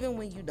 Even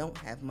when you don't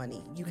have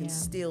money, you can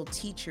still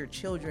teach your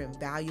children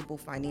valuable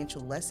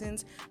financial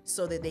lessons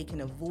so that they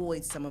can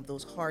avoid some of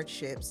those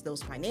hardships,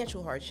 those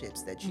financial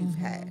hardships that you've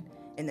had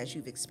and that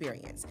you've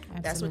experienced.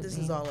 Absolutely. That's what this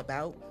is all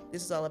about.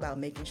 This is all about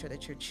making sure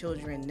that your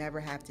children never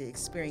have to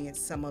experience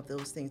some of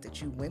those things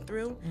that you went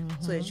through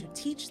so that you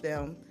teach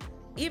them.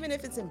 Even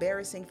if it's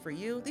embarrassing for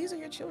you, these are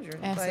your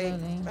children.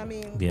 Absolutely. Like, I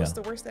mean, what's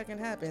the worst that can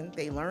happen?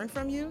 They learn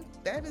from you.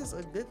 That is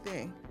a good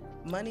thing.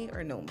 Money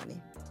or no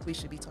money, we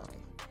should be talking.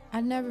 I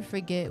never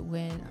forget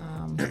when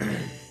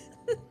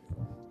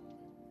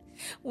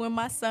when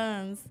my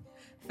sons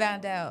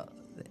found out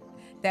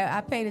that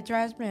I paid the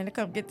trash man to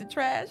come get the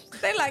trash.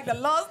 They like the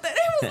lost it.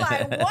 They was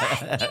like,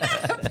 what? You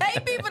gotta pay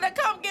people to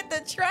come get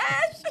the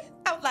trash?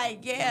 I'm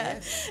like, yeah.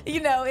 You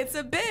know, it's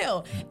a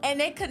bill. And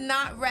they could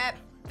not wrap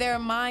their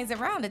minds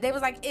around it. They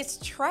was like, it's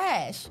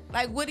trash.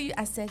 Like, what do you?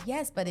 I said,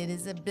 yes, but it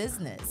is a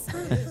business.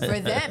 For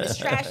them, it's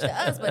trash to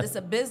us, but it's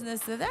a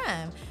business to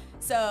them.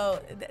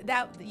 So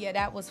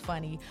that was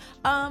funny.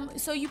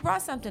 So you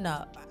brought something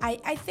up.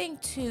 I think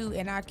too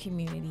in our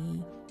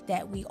community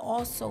that we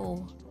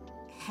also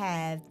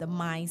have the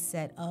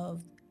mindset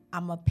of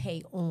I'm gonna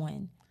pay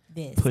on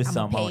this. Put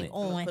some on it.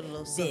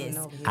 This.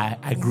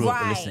 I grew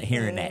up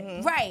hearing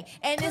that. Right.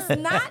 And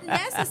it's not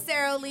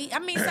necessarily, I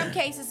mean, some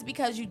cases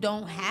because you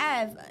don't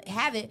have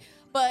it,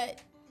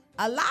 but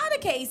a lot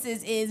of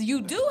cases is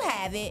you do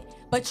have it,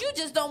 but you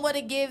just don't want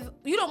to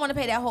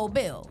pay that whole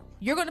bill.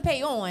 You're going to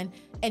pay on,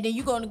 and then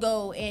you're going to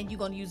go and you're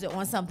going to use it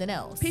on something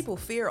else. People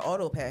fear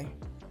auto pay.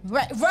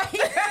 Right.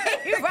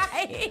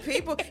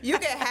 People, you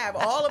can have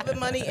all of the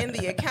money in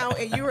the account,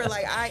 and you are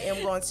like, I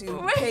am going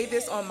to pay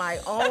this on my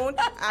own.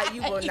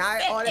 You will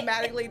not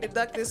automatically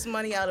deduct this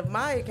money out of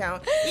my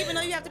account, even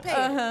though you have to pay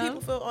it.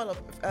 People feel auto.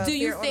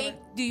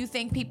 Do you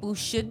think people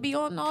should be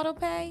on auto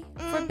pay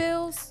for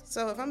bills?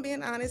 So if I'm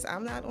being honest,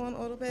 I'm not on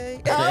auto pay.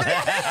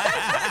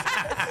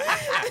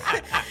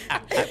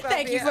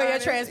 Thank you for your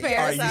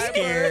transparency. Are you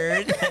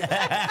scared?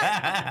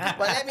 But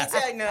let me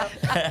tell you now,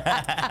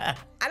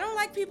 I don't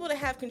like people to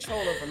have control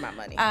over my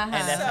money. And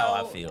that's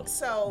how I feel.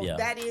 So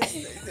that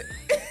is.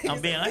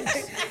 I'm being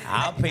honest.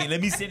 I'll pay.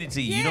 Let me send it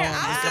to you.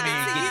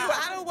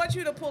 I don't want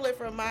you to pull it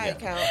from my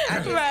account.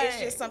 It's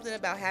just something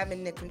about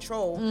having the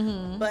control.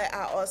 But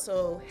I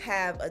also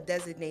have a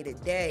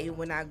designated day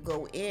when I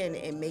go in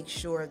and make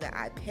sure that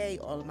I pay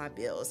all of my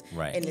bills.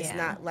 Right. And it's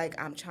not like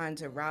I'm trying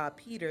to rob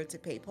Peter to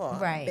pay Paul.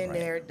 Right. Been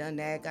there, done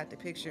that, got the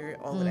picture,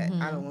 all of that.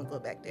 I don't want to go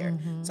back there.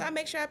 So I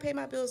make sure I pay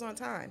my bills on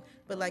time.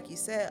 But like you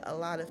said, a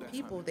lot of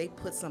people, they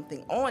put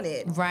something on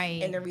it.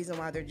 Right. And the reason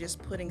why they're just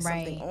putting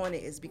something on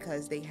it is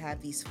because they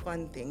have these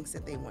fun things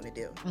that they want to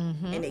do.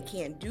 And they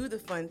can't do the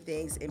fun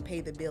things and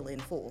pay the bill in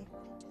full.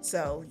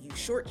 So you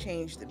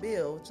shortchange the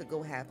bill to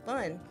go have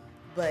fun,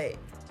 but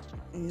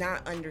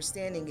not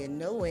understanding and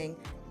knowing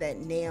that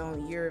now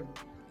you're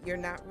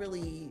not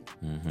really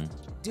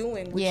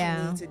doing what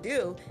you need to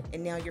do,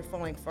 and now you're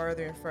falling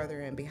further and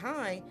further and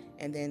behind,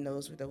 and then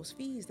those are those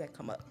fees that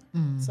come up.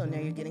 So now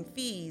you're getting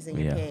fees and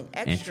you're paying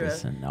extra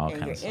interest and all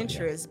kinds of stuff,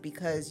 interest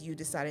because you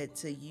decided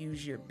to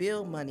use your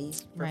bill money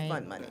for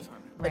fun money.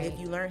 But if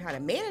you learn how to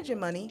manage your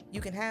money, you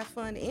can have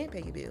fun and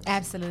pay your bills.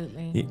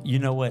 Absolutely. You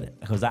know what?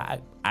 Because I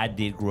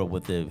did grow up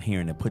with the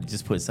hearing to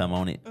put some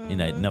on it, you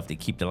know, enough to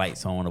keep the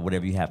lights on or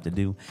whatever you have to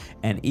do.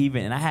 And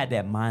I had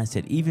that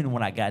mindset. Even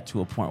when I got to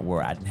a point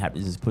where I didn't have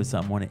to just put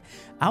something on it,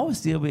 I would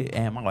still be.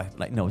 And my wife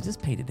like, no,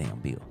 just pay the damn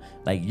bill.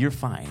 Like, you're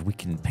fine. We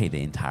can pay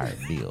the entire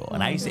bill.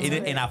 And I used to,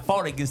 and I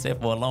fought against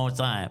that for a long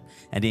time.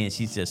 And then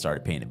she just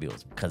started paying the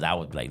bills because I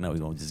was like, no, we're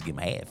gonna just give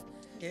them half.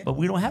 Yeah. But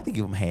we don't have to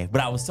give them half.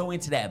 But I was so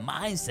into that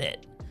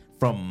mindset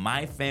from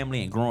my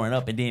family and growing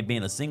up and then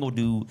being a single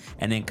dude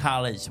and then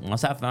college.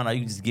 Once I found out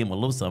you just give them a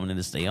little something and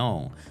to stay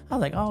on, I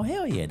was like, oh,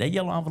 hell yeah. That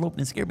yellow envelope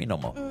didn't scare me no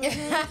more.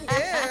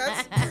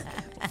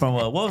 From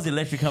what was the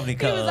electric company He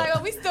called? was like,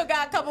 "Oh, we still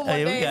got a couple more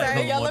Hey, days." we got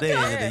a couple more days.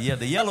 Come. Yeah,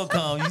 the yellow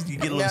come. You get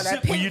a little Now that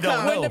sip when you pink don't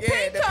come. know. When the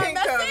pink come,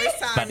 that's it. It's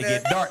It's about to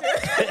get dark.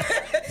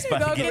 It's about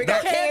to Go get get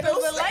dark. the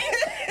candles and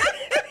lights.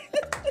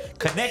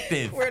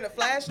 Connective. Where the The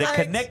flashlights.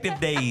 connective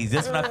days.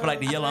 That's when I feel like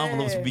the yellow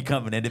envelopes will be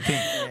coming and the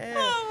pink.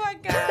 Oh my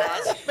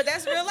gosh. But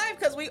that's real life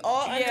because we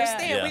all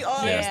understand. Yeah. We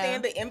all Yeah.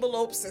 understand the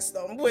envelope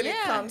system when it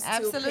comes to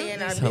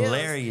paying our It's bills.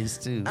 hilarious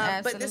too.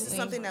 But this is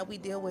something that we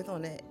deal with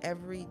on an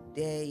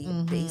everyday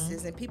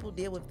basis, and people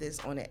deal with this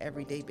on an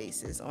everyday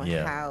basis on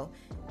how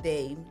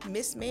they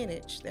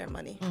mismanage their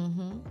money.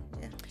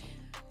 Yeah.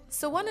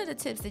 So one of the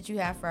tips that you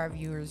have for our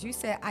viewers, you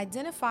said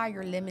identify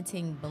your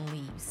limiting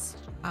beliefs.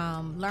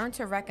 Learn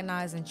to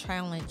recognize and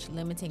challenge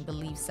limiting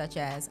beliefs such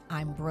as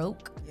I'm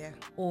broke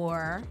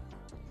or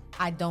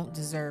I don't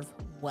deserve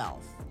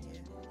wealth.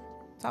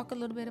 Talk a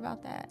little bit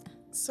about that.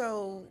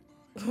 So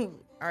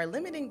our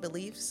limiting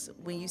beliefs,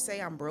 when you say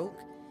I'm broke,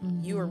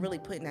 you are really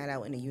putting that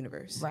out in the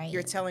universe. Right.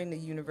 You're telling the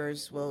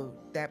universe, well,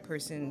 that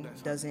person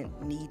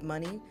doesn't need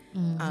money.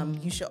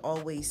 You should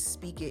always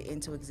speak it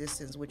into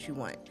existence what you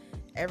want.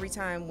 Every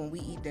time when we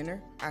eat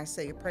dinner, I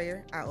say a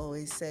prayer. I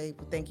always say,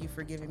 well, thank you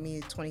for giving me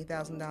a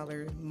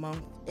 $20,000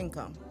 month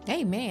income.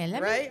 Hey man,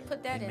 let me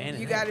put that Amen.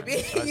 in. You gotta be,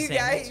 you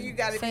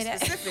gotta be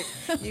specific.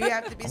 You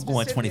have to be I'm specific.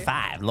 going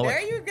 25, Lord.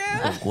 There you go.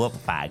 I'll go up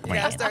 5 You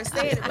grand. gotta start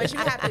saying it, but you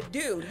have to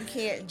do. You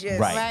can't just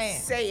Right.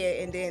 say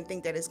it and then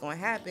think that it's going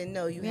to happen.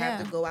 No, you have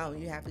Yeah. to go out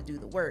and you have to do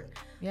the work.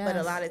 Yes. But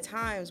a lot of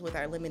times with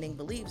our limiting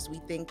beliefs, we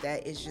think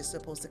that it's just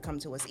supposed to come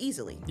to us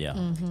easily. Yeah.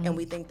 And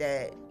we think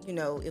that, you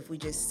know, if we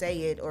just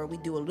say it or we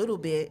do a little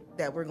bit,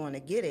 that we're going to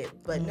get it.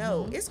 But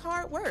no, it's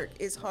hard work.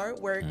 It's hard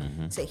work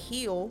to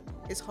heal.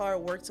 It's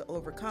hard work to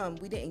overcome.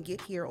 We didn't get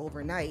here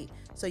overnight,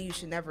 so you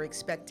should never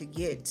expect to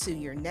get to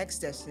your next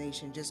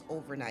destination just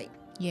overnight.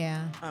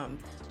 Yeah.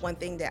 One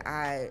thing that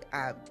I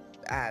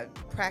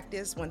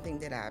practice, one thing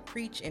that I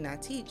preach and I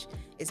teach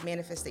is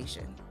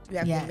manifestation. You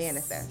have to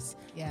manifest.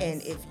 Yes.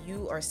 And if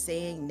you are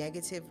saying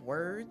negative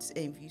words,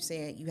 and if you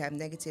saying you have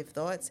negative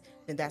thoughts,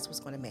 then that's what's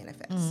going to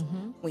manifest.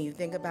 When you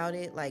think about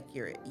it, like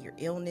your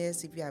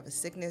illness, if you have a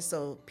sickness.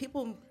 So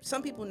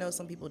some people know,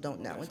 some people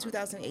don't know. In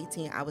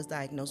 2018, I was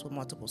diagnosed with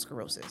multiple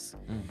sclerosis.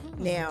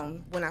 Now,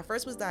 when I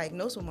first was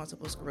diagnosed with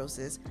multiple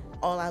sclerosis,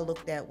 all I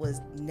looked at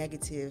was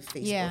negative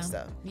Facebook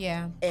stuff.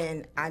 Yeah.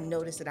 And I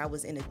noticed that I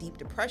was in a deep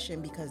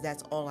depression because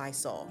that's all I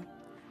saw.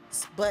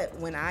 But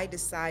when I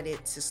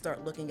decided to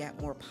start looking at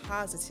more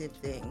positive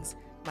things,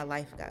 my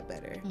life got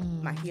better.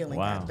 My healing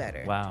got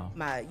better. Wow.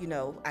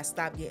 I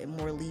stopped getting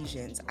more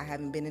lesions. I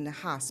haven't been in the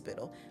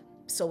hospital.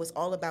 So it's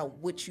all about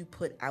what you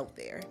put out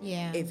there.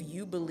 Yeah. If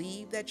you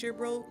believe that you're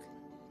broke,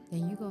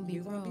 then you're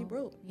gonna be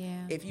broke.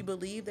 Yeah. If you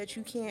believe that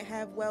you can't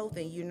have wealth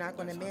and you're not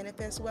going to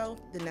manifest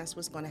wealth, then that's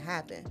what's going to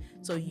happen.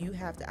 So you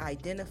have to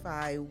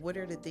identify what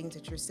are the things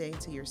that you're saying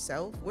to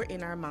yourself. We're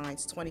in our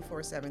minds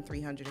 24/7,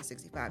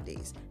 365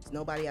 days. There's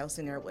nobody else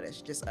in there with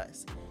us, just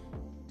us.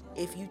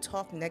 If you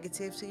talk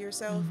negative to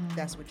yourself,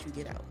 that's what you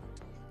get out.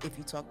 If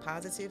you talk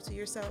positive to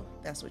yourself,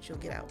 that's what you'll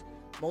get out.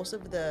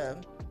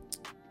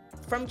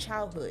 From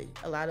childhood,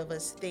 a lot of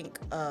us think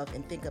of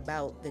and think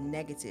about the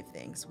negative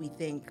things. We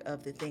think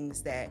of the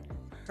things that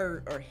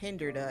hurt or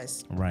hindered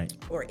us, Right.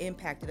 or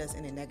impacted us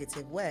in a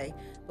negative way.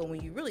 But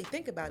when you really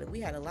think about it, we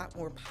had a lot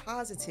more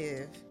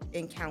positive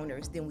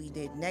encounters than we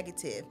did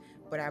negative.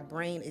 But our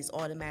brain is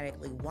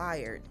automatically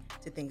wired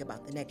to think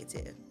about the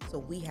negative. So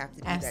we have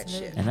to do that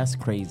shift. And that's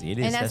crazy. It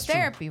is. And that's true.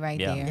 therapy right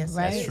there, Yes,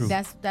 right?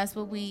 That's true. That's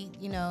what we,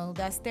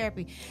 that's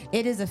therapy.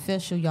 It is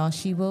official, y'all.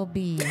 She will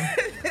be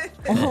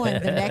on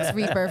the next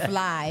Rebirth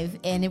Live,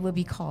 and it will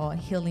be called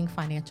Healing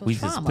Financial We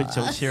Trauma. just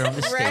put your chair on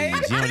the stage.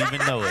 Right? You don't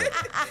even know it.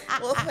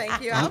 Well,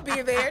 thank you. I'll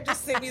be there.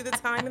 Just send me the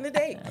time and the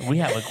date. We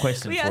have a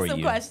question we for have you.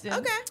 some questions.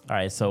 Okay. All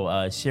right.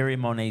 So Sherry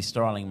Monet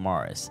Starling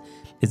Morris.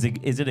 Is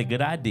it a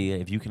good idea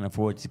if you can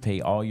afford to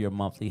pay all your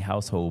monthly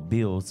household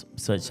bills,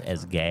 such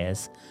as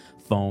gas,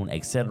 phone,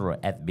 etc.,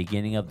 at the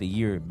beginning of the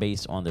year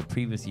based on the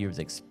previous year's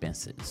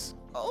expenses?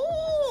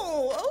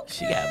 Oh, okay.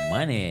 She got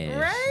money.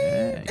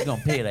 Right? You gonna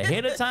pay it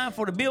ahead of time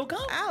for the bill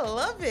come? I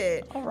love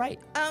it. All right.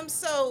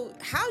 So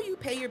how you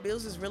pay your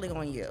bills is really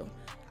on you.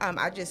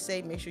 I just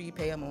say make sure you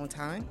pay them on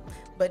time.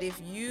 But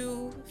if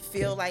you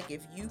feel like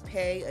if you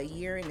pay a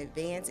year in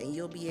advance and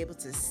you'll be able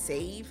to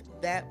save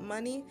that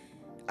money,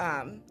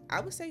 I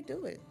would say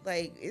do it.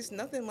 Like, it's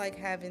nothing like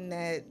having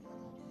that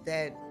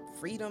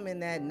freedom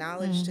and that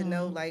knowledge to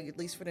know, like, at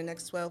least for the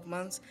next 12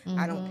 months,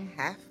 I don't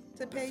have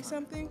to pay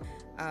something,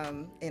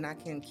 and I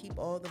can keep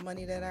all the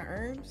money that I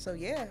earn. So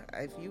yeah,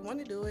 if you want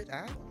to do it,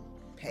 I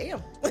pay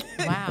them.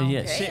 Wow.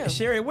 Yeah, Pay 'em.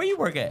 Sherry, where you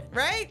work at?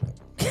 Right?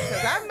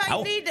 Because I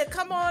might need to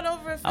come on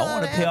over and fill I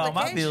want out to an pay all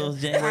my application.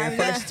 bills January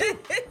 1st too,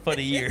 for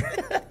the year.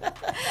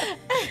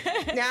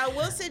 Now, I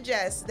will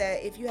suggest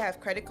that if you have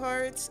credit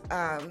cards,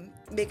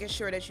 making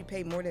sure that you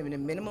pay more than the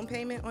minimum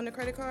payment on the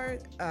credit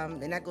card,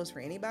 and that goes for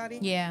anybody.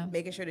 Yeah.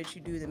 Making sure that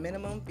you do the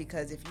minimum,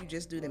 because if you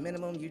just do the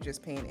minimum, you're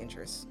just paying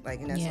interest,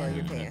 and that's all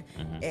you're paying.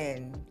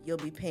 And you'll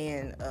be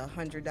paying a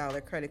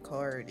 $100 credit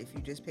card if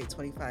you just pay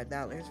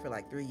 $25 for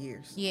like 3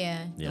 years.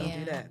 Yeah. Don't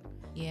do that.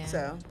 Yeah.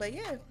 So, but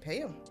yeah,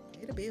 pay them.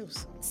 Pay the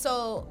bills.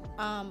 So,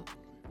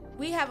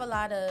 we have a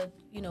lot of,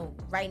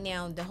 right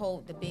now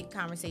the big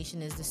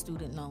conversation is the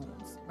student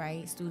loans,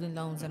 right? Student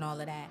loans and all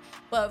of that.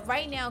 But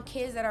right now,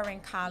 kids that are in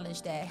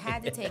college that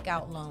had to take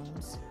out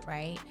loans,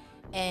 right?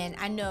 And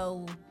I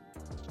know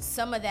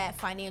some of that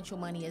financial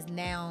money is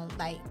now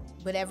like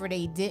whatever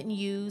they didn't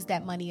use,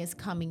 that money is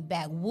coming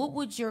back. What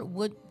would Take your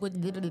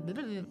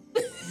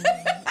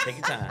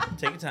time.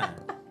 Take your time.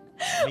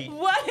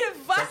 What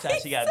advice?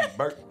 Sometimes she gotta be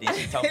burped, then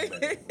she talks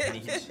about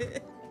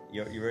it.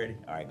 You ready?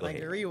 All right, go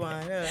ahead. Like a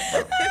rewind,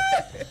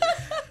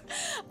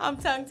 I'm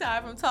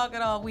tongue-tied from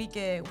talking all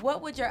weekend.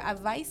 What would your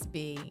advice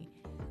be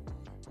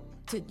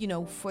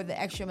to, for the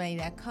extra money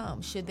that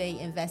comes? Should they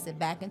invest it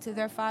back into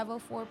their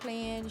 504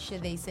 plan?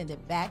 Should they send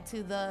it back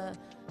to the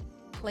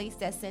place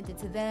that sent it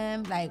to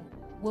them? Like,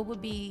 what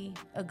would be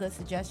a good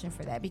suggestion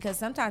for that? Because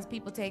sometimes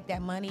people take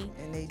that money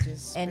and they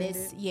just spend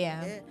it's it.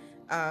 Yeah.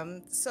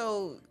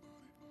 So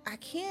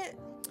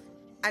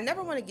I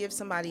never want to give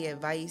somebody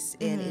advice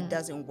and it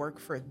doesn't work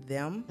for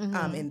them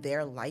in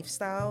their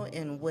lifestyle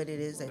and what it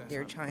is that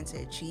they're trying to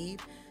achieve.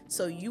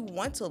 So you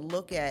want to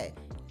look at,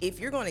 if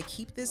you're going to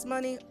keep this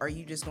money, are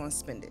you just going to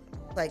spend it?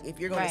 Like, if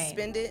you're going to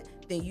spend it,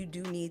 then you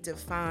do need to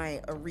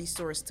find a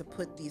resource to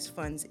put these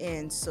funds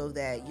in so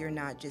that you're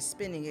not just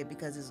spending it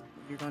because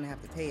you're going to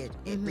have to pay it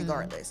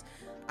regardless.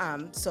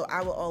 So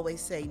I will always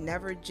say,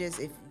 never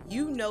just, if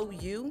you know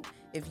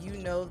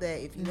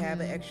that if you have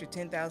an extra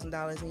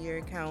 $10,000 in your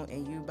account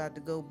and you're about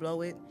to go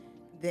blow it,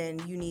 then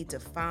you need to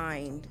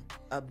find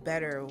a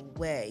better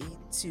way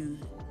to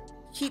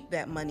keep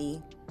that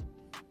money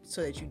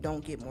so that you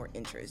don't get more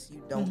interest,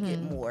 you don't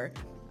get more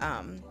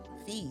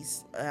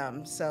fees.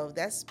 So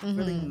that's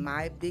really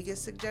my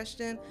biggest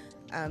suggestion.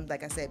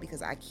 Like I said,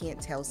 because I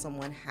can't tell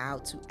someone how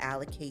to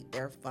allocate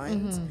their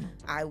funds,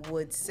 I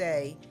would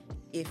say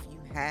if you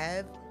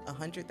have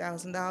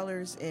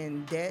 $100,000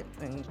 in debt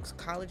and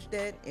college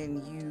debt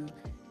and you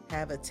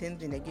have a 10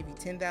 and they give you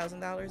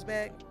 $10,000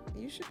 back,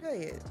 you should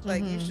pay it.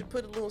 Like, you should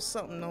put a little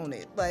something on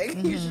it. Like,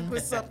 you should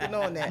put something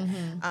on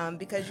that.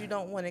 Because you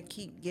don't want to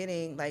keep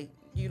getting, like,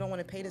 you don't want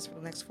to pay this for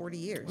the next 40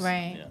 years.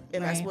 Right. Yeah.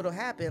 And that's what'll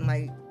happen.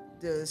 Like,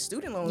 the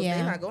student loans,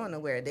 they're not going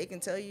nowhere. They can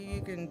tell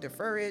you can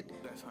defer it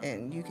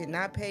and you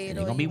cannot pay it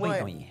all you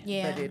want.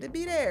 Yeah. But it'll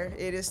be there.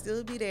 It'll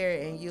still be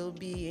there, and you'll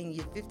be in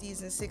your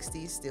 50s and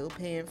 60s still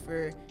paying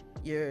for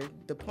your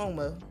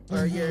diploma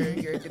or your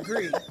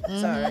degree.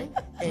 Sorry.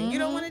 And you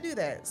don't want to do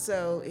that.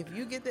 So if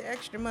you get the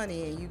extra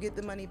money and you get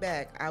the money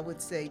back, I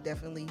would say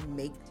definitely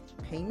make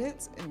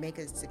payments and make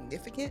a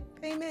significant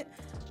payment.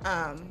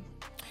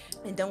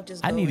 And don't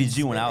just. I needed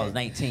you when I was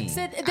 19.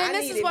 So then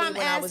this is why I'm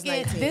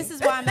asking. This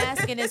is why I'm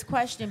asking this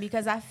question,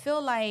 because I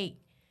feel like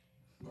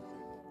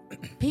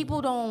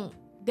people don't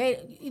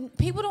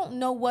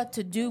know what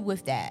to do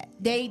with that.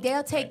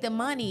 They'll take the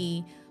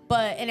money,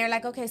 and they're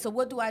like, okay, so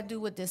what do I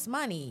do with this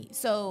money?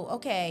 So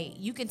okay,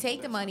 you can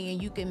take the money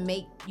and you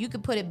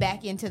can put it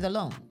back into the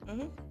loan.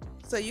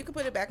 So you can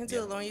put it back into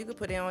the loan. You can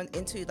put it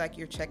into like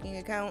your checking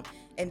account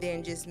and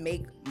then just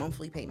make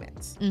monthly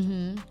payments.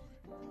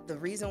 The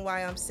reason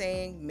why I'm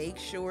saying make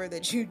sure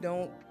that you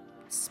don't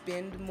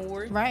spend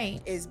more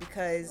is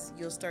because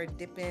you'll start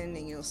dipping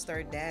and you'll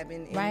start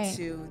dabbing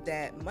into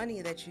that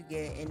money that you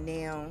get, and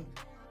now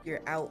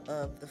you're out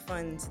of the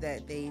funds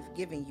that they've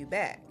given you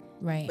back.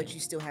 Right. But you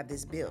still have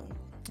this bill.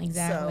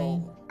 Exactly.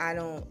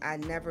 So I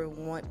never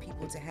want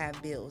people to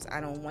have bills.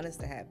 I don't want us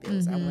to have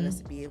bills. I want us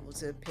to be able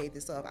to pay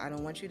this off. I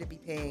don't want you to be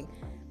paying,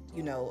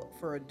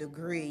 for a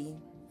degree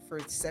for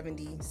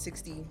 70,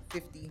 60,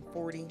 50,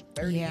 40,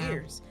 30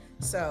 years.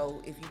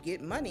 So if you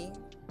get money,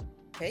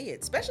 pay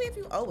it, especially if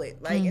you owe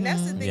it. Like, and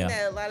that's the thing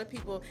that a lot of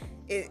people,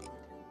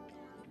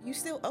 you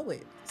still owe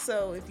it.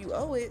 So if you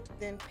owe it,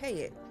 then pay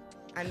it.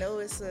 I know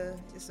it's a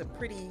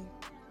pretty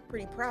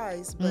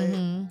prize, but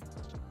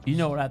you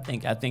know what I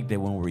think? I think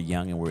that when we're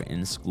young and we're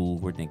in school,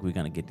 we think we're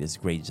gonna get this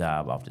great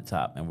job off the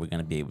top, and we're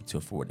gonna be able to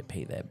afford to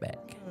pay that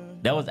back.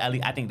 That was,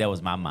 I think that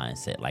was my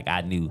mindset. Like,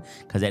 I knew,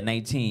 because at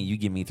 19, you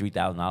give me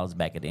 $3,000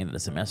 back at the end of the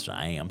semester,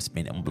 I'm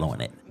spending, I'm blowing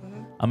it.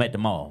 I'm at the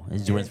mall.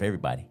 It's Jordan's for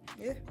everybody.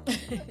 Yeah.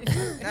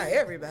 Not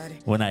everybody.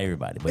 Well, not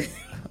everybody, but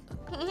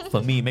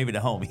for me, maybe the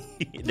homie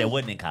that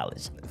wasn't in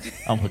college,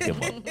 I'm hook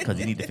him up because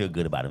he need to feel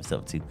good about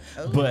himself too.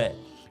 Okay.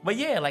 But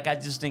yeah, like, I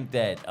just think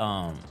that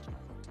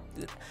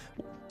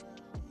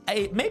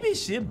maybe it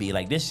should be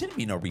like, there shouldn't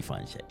be no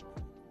refund shit.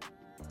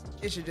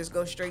 It should just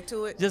go straight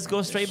to it. Just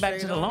go straight back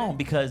to the loan,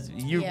 because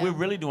we're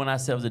really doing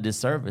ourselves a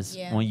disservice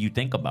when you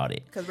think about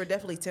it. Because we're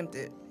definitely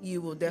tempted.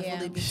 You will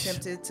definitely be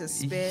tempted to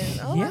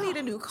spend. I need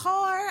a new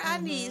car. I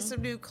need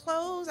some new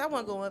clothes. I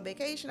want to go on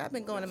vacation. I've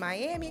been going to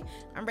Miami.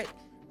 I'm ready.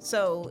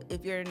 So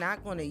if you're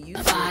not going to use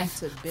Five, it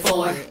to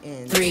four, benefit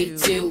and 3, to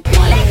 2,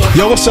 1.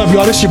 Yo, what's up,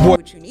 y'all? This your boy.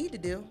 what you need to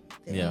do,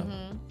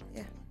 then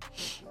yeah.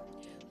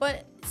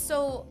 But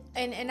so,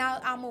 and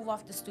I'll move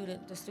off the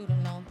student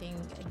loan thing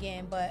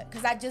again, but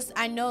because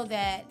I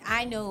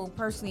know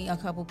personally a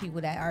couple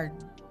people that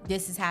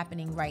this is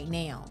happening right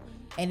now,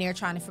 and they're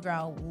trying to figure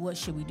out what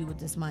should we do with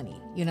this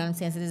money. You know what I'm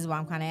saying? So this is why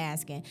I'm kind of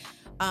asking.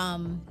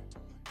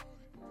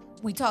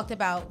 We talked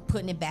about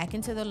putting it back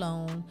into the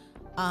loan,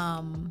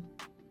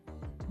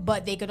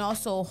 but they can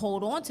also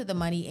hold on to the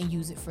money and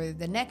use it for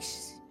the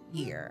next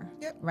year,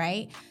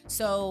 right?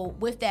 So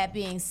with that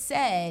being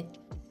said,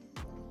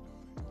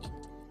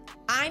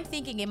 I'm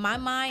thinking in my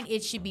mind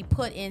it should be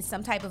put in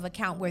some type of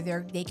account where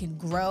they can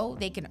grow,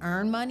 they can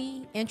earn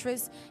money,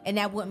 interest, and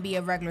that wouldn't be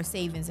a regular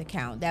savings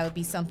account. That would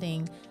be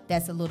something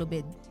that's a little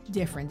bit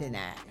different than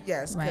that.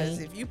 Yes, right?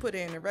 because if you put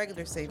it in a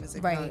regular savings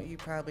account, you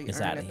probably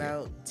earn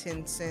about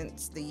 10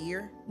 cents the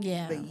year.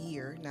 Yeah. The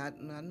year, not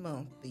a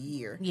month, the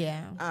year.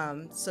 Yeah.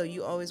 So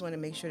you always want to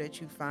make sure that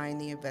you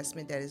find the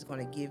investment that is going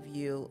to give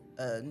you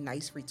a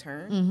nice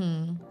return.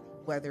 Mm-hmm.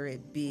 Whether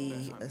it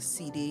be a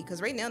CD,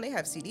 because right now they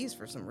have CDs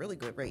for some really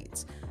good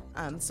rates.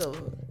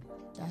 So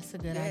that's a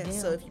good idea.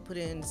 So if you put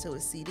it into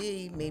a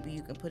CD, maybe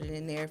you can put it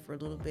in there for a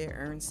little bit,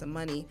 earn some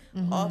money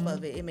off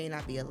of it. It may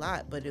not be a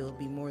lot, but it'll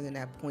be more than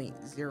that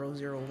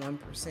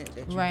 0.001%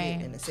 that you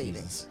get in the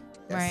savings.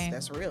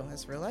 That's real.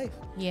 That's real life.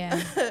 Yeah.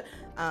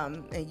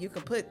 And you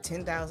can put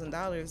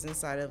 $10,000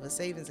 inside of a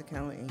savings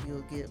account, and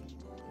you'll get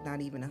not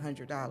even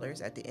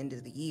 $100 at the end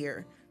of the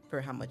year for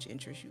how much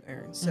interest you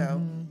earn.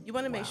 So you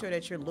want to make sure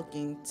that you're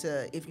looking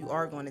to, if you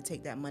are going to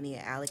take that money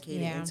and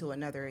allocate it into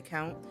another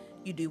account,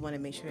 you do want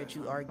to make sure that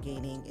you are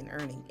gaining and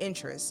earning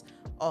interest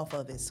off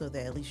of it, so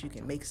that at least you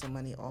can make some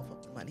money off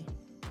of the money.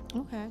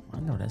 Okay. I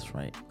know that's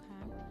right.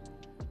 Okay.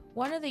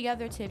 One of the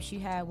other tips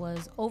you had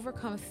was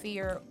overcome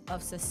fear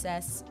of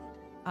success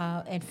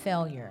and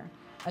failure.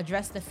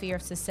 Address the fear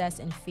of success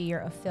and fear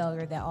of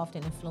failure that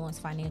often influence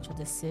financial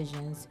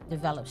decisions.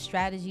 Develop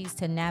strategies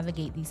to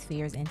navigate these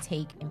fears and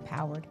take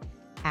empowered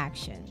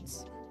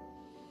actions.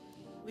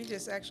 We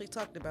just actually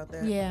talked about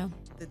that. Yeah.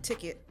 The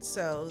ticket.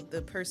 So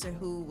the person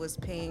who was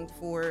paying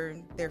for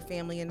their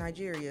family in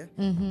Nigeria.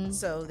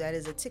 So that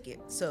is a ticket.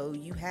 So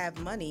you have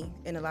money,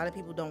 and a lot of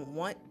people don't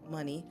want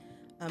money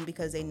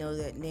because they know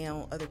that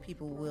now other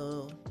people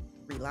will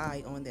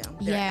rely on them.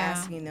 They're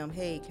asking them,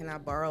 hey, can I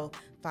borrow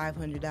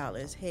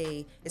 $500?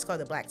 Hey, it's called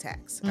the black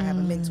tax. I have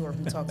a mentor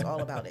who talks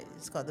all about it.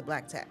 It's called the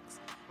black tax.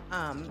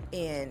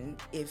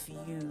 And if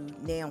you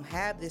now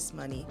have this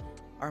money,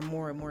 are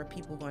more and more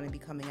people going to be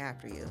coming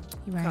after you?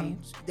 Right.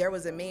 There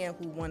was a man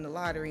who won the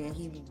lottery, and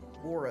he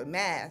wore a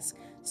mask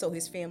so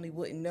his family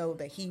wouldn't know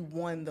that he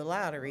won the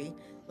lottery.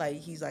 Like,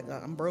 he's like,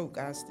 I'm broke.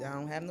 I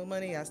don't have no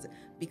money.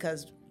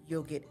 Because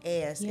you'll get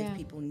asked if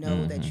people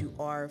know that you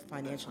are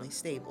financially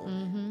stable.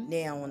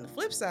 Now, on the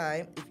flip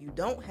side, if you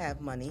don't have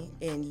money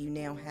and you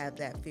now have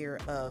that fear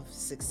of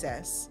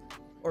success,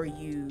 or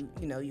you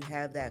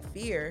have that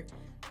fear,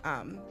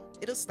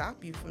 it'll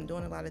stop you from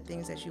doing a lot of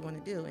things that you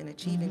want to do and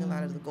achieving a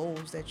lot of the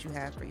goals that you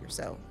have for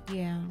yourself.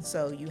 Yeah.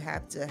 So you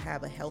have to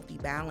have a healthy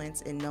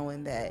balance in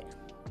knowing that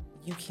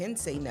you can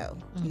say no.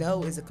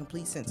 No is a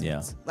complete sentence.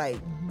 Yeah.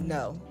 Like,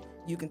 no.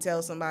 You can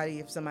tell somebody,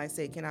 if somebody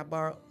say, can I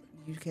borrow?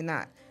 You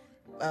cannot.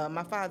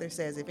 My father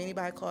says if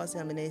anybody calls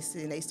him and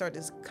they start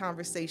this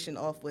conversation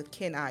off with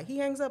 "can I," he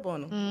hangs up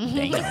on them.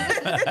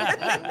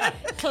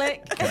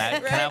 Click. Can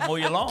I mow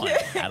your lawn?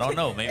 I don't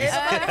know. Maybe.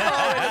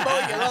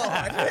 Mow your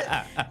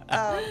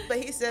lawn.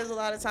 But he says a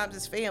lot of times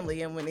it's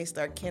family, and when they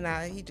start "can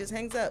I," he just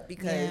hangs up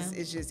because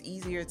it's just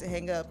easier to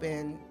hang up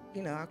and.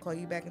 I'll call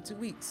you back in 2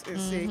 weeks.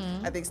 And see,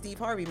 I think Steve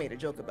Harvey made a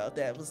joke about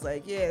that. It was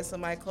like,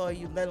 somebody call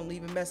you, let them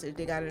leave a message.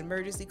 They got an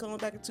emergency, call them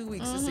back in 2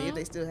 weeks to see if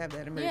they still have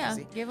that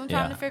emergency. Yeah, give them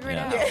time to figure it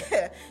out.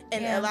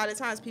 And a lot of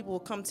times people will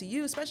come to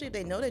you, especially if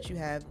they know that you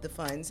have the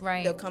funds.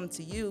 Right. They'll come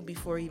to you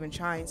before even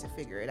trying to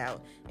figure it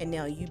out. And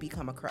now you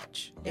become a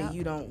crutch. Yep. And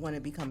you don't want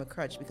to become a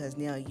crutch because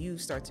now you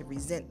start to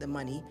resent the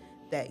money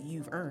that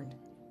you've earned.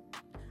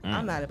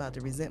 I'm not about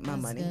to resent my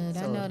money. Good.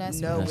 So I know that's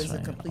no right. is a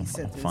complete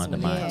sentence Fun to when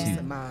it mine comes too.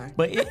 to mine.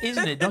 But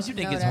isn't it? Don't you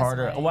think No, it's that's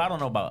harder? right. Well, I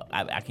don't know about.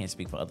 I can't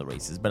speak for other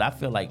races, but I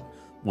feel like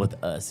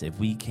with us, if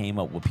we came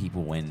up with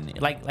people when,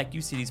 like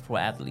you see these pro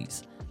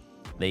athletes,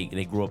 they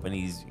grew up in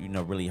these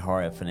really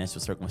hard financial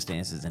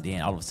circumstances, and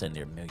then all of a sudden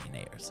they're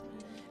millionaires.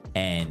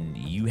 And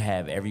you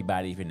have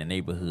everybody in the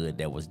neighborhood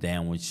that was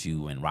down with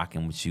you and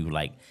rocking with you,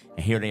 and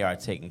here they are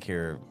taking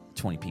care of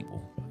 20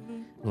 people.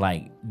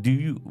 Why do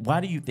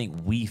you think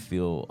we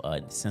feel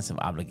a sense of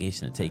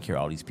obligation to take care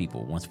of all these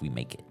people once we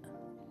make it?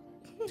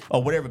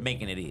 Or whatever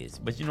making it is.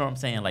 But you know what I'm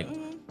saying?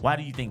 Why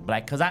do you think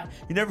black? Because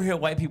you never hear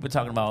white people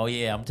talking about,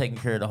 I'm taking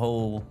care of the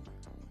whole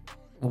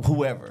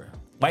whoever.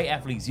 White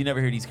athletes, you never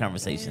hear these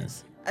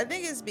conversations. I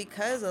think it's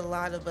because a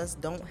lot of us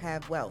don't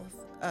have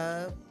wealth.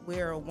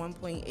 We're a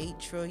 $1.8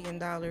 trillion.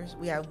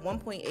 We have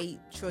 $1.8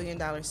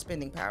 trillion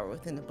spending power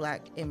within the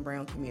black and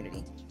brown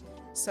community.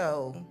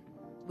 So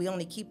we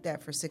only keep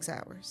that for 6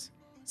 hours.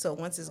 So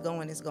once it's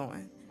going, it's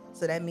gone.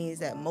 So that means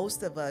that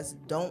most of us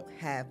don't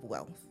have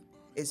wealth.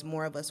 It's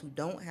more of us who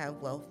don't have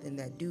wealth than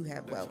that do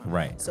have wealth.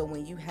 Right. So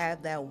when you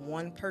have that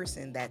one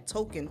person, that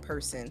token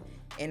person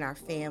in our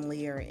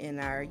family or in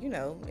our,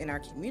 in our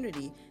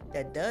community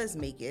that does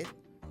make it,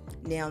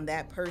 now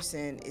that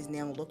person is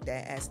now looked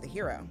at as the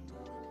hero.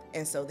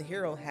 And so the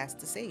hero has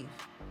to save.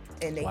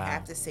 And they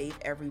have to save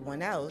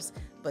everyone else.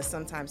 But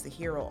sometimes the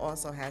hero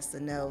also has to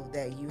know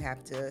that you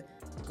have to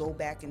go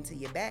back into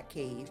your bat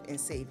cave and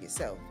save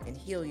yourself and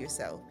heal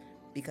yourself.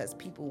 Because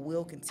people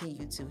will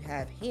continue to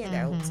have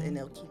handouts and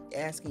they'll keep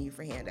asking you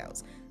for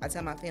handouts. I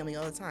tell my family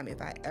all the time,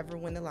 if I ever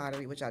win the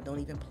lottery, which I don't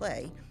even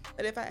play,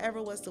 but if I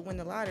ever was to win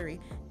the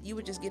lottery, you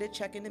would just get a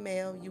check in the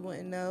mail. You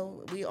wouldn't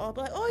know. We all be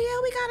like, oh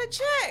yeah, we got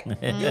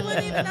a check. You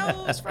wouldn't even know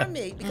it was from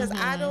me. Because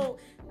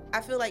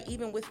I feel like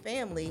even with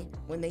family,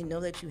 when they know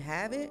that you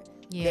have it,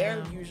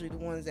 they're usually the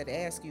ones that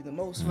ask you the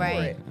most for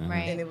it.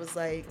 Right. And it was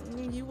like,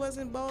 you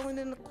wasn't balling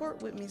in the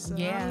court with me, so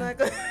Yeah. I'm not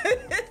gonna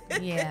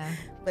Yeah.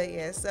 But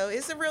yeah, so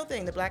it's a real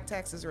thing. The black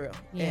tax is real.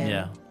 Yeah.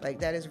 And like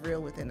that is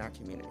real within our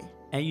community.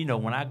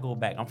 And when I go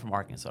back, I'm from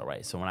Arkansas,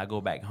 right? So when I go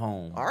back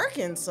home,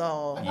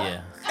 Arkansas.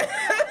 yeah.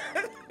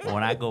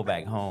 When I go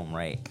back home,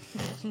 right?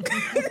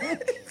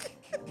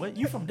 Well,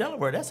 you from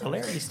Delaware? That's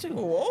hilarious too.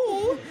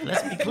 Whoa.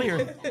 Let's be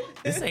clear.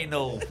 This ain't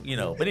no,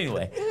 But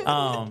anyway,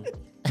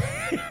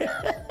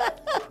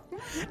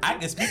 I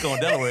can speak on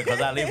Delaware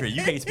because I live here.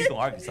 You can't speak on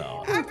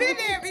Arkansas. I've been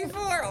there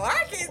before.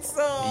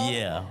 Arkansas.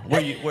 Yeah.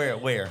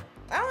 Where?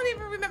 I don't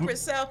even remember.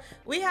 So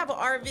we have an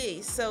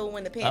RV. So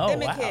when the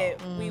pandemic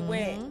hit,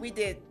 we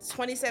did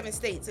 27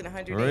 states in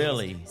 100 days.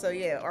 Really? So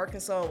yeah,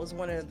 Arkansas was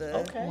one of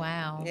the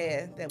Wow.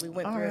 that we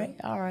went through.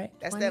 All right.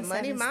 That's that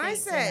money 27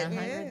 states mindset. in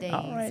 100 days.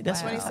 All right,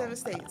 that's 27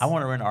 states. I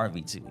want to rent an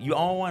RV too. You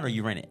own one or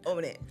you rent it?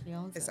 Own it. You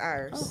own It's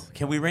ours.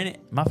 Can we rent it?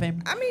 My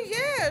family? I mean,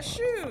 yeah,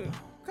 shoot.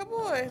 Come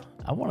on.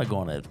 I want to go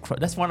on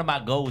that's one of my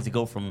goals, to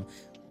go from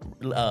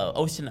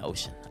ocean to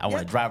ocean. I want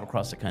to drive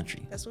across the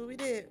country. That's what we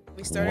did.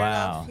 We started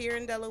off here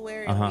in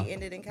Delaware and we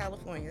ended in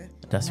California.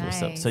 That's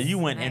what's up. So you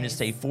went Nice.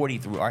 Interstate 40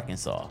 through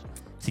Arkansas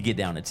to get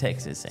down to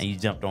Texas, and you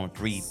jumped on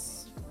three.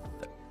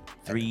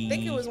 I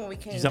think it was when we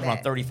came You jumped back.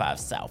 on 35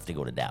 South to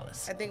go to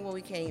Dallas. I think when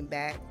we came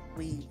back,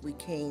 we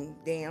came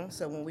down.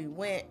 So when we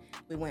went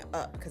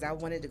up because I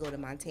wanted to go to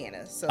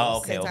Montana.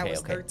 So since I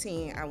was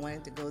 13, I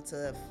wanted to go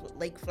to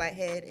Lake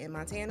Flathead in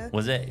Montana.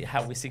 Was that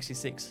Highway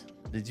 66?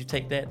 Did you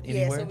take that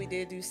anywhere? Yeah, so we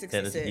did do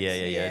 66.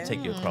 Yeah.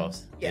 Take you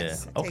across.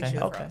 Yes, Yeah. it takes you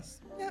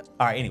across. Yep.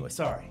 All right. Anyway,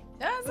 sorry.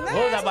 That's What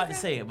was I about to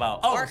say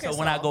about? Oh, Arkansas. so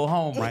when I go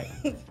home, right?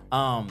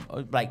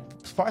 Like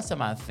parts of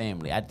my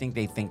family, I think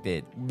they think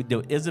that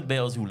the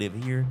Isabels who live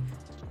here,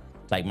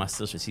 like my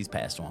sister, she's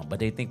passed on, but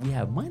they think we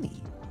have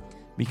money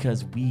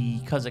because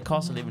the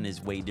cost of living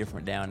is way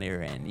different down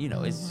there, and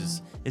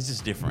it's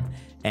just different.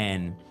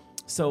 And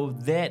so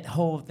that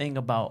whole thing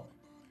about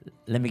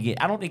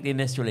I don't think they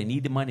necessarily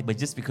need the money, but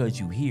just because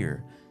you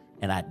here,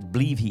 and I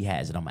believe he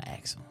has it, I'm gonna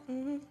ask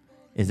him.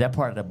 Is that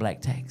part of the black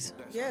tax?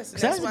 Yes,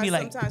 Cause that's that'd why be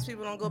like- sometimes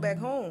people don't go back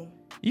home.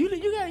 You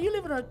live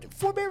in a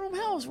 4-bedroom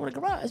house with a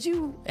garage.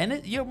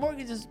 Your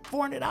mortgage is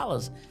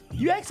 $400.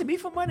 You asking me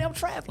for money? I'm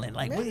traveling.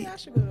 Like, Maybe I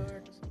should go to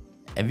Arkansas.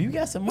 if you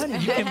got some money,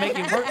 you can make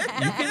it work.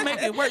 You can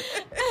make it work.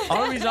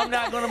 Only reason I'm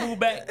not gonna move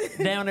back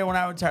down there when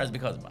I retire is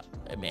because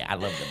I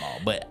love them all,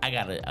 but I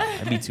gotta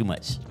it'd be too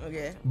much.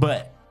 Okay.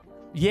 But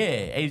yeah,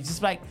 it's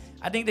just like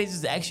I think they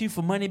just ask you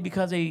for money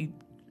because they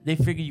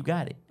figure you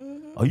got it.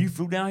 Oh, you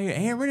flew down here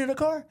and rented a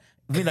car?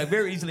 I mean, like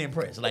very easily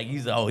impressed. Like he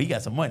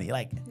got some money.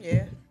 Like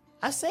Yeah.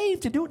 I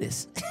saved to do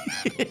this.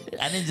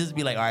 I didn't just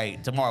be like, all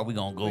right, tomorrow we're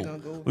gonna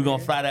go. We're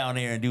gonna fly down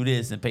there and do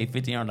this and pay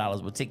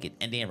 $1,500 with ticket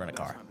and then rent a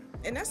car.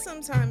 And that's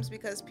sometimes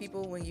because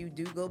people, when you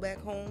do go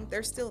back home,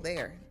 they're still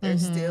there. They're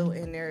still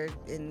in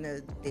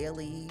the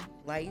daily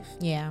life.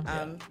 Yeah.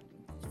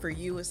 For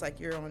you, it's like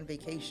you're on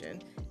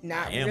vacation. I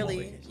Not am on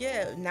really,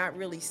 vacation. not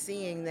really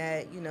seeing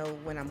that,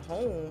 when I'm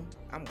home,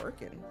 I'm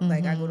working.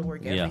 Like I go to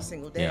work every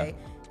single day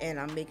and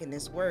I'm making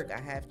this work. I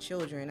have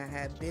children, I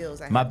have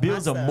bills. My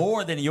bills are stuff.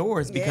 more than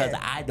yours because Yeah.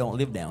 I don't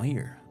live down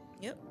here.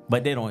 Yep.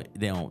 But they don't,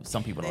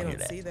 some people They don't don't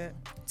hear see that.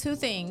 Two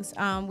things.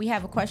 We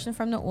have a question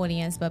from the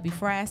audience, but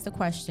before I ask the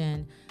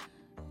question,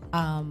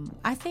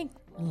 I think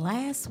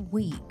last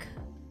week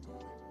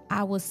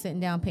I was sitting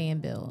down paying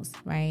bills,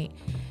 right?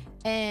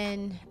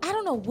 And I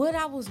don't know what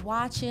I was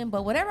watching,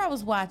 but whatever I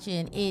was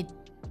watching, it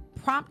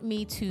prompted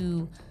me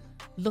to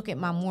look at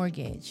my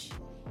mortgage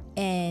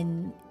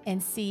and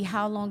see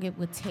how long it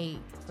would take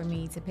for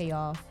me to pay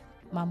off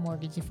my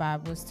mortgage if I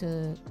was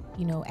to,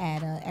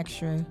 add an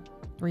extra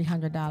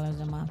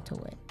 $300 a month to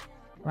it,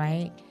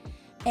 right?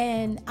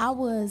 And I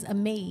was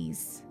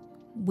amazed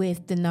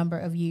with the number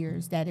of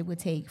years that it would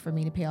take for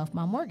me to pay off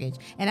my mortgage.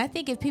 And I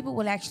think if people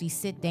would actually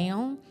sit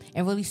down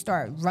and really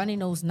start running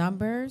those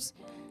numbers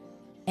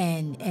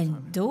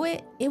and do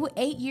it, it would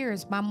 8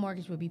 years my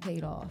mortgage would be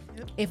paid off.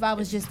 Yep. If I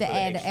was just to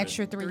add an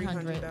extra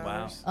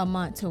 $300 a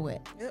month to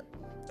it. Yep.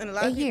 And a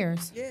lot 8 of people,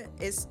 years. Yeah,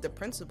 it's the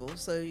principle.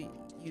 So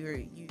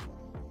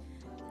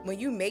when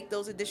you make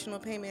those additional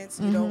payments,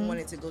 you don't want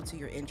it to go to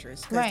your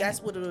interest because Right.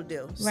 that's what it'll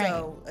do. Right.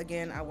 So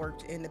again, I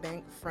worked in the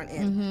bank front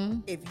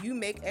end. If you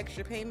make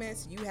extra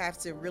payments, you have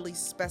to really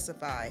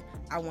specify,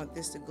 I want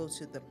this to go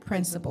to the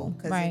principal,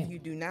 because Right. if you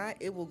do not,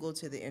 it will go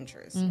to the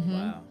interest.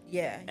 Wow.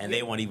 Yeah. And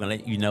they won't even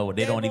let you know.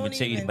 They don't even won't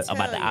tell you about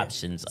tell the you.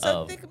 options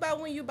So of. think about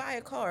when you buy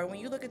a car. When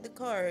you look at the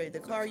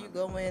car you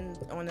go in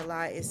on the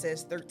lot, it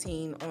says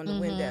 13 on the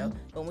window.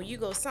 But when you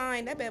go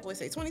sign, that bad boy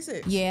say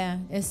 26. Yeah,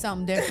 it's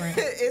something different.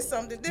 It's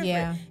something different.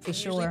 Yeah, it for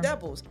usually sure.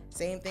 doubles.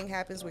 Same thing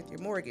happens with your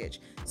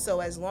mortgage. So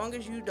as long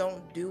as you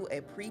don't do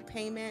a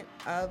prepayment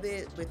of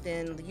it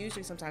within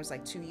usually sometimes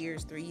like 2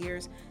 years, 3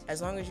 years,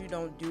 as long as you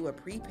don't do a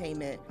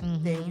prepayment,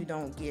 then you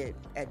don't get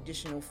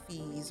additional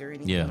fees or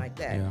anything like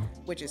that. Yeah.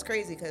 Which is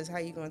crazy because how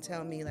you gonna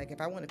tell me like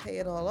if I want to pay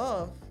it all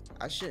off,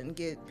 I shouldn't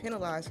get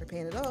penalized for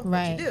paying it off?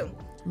 Right. But you do.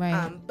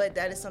 Right. But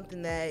that is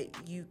something that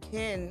you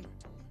can,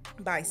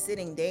 by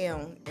sitting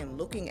down and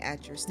looking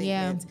at your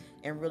statements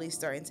and really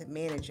starting to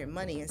manage your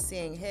money and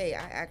seeing, hey,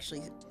 I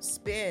actually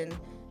spend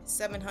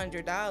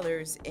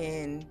 $700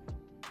 in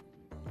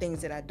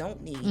things that I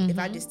don't need. If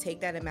I just take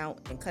that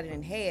amount and cut it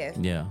in half,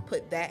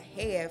 put that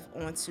half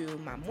onto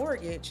my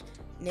mortgage,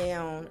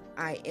 now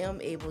I am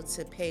able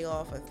to pay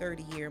off a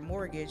 30-year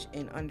mortgage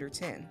in under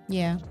 10.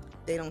 Yeah.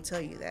 They don't tell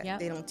you that. Yep.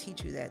 They don't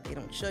teach you that. They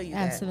don't show you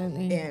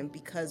Absolutely. that. And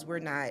because we're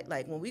not,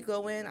 like when we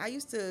go in, I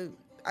used to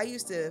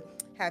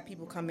have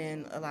people come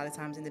in a lot of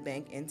times in the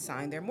bank and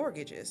sign their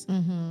mortgages.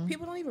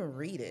 People don't even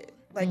read it.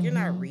 Like you're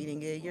not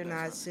reading it. You're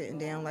not sitting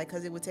down, like,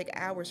 because it would take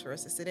hours for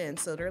us to sit in.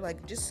 So they're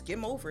like, just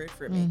skim over it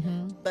for me.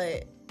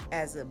 But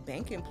as a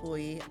bank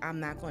employee, I'm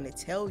not going to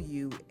tell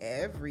you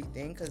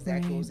everything because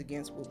that goes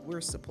against what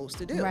we're supposed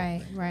to do.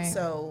 Right, right.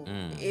 So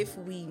if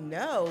we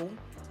know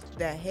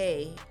that,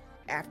 hey,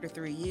 after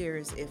 3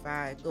 years, if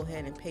I go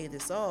ahead and pay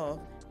this off,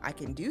 I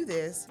can do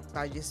this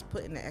by just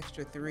putting an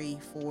extra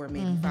 $300, $400,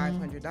 maybe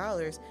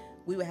 $500.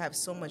 We would have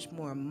so much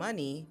more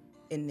money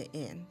in the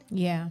end.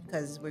 Yeah.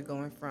 Because we're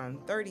going from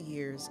 30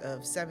 years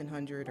of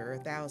 $700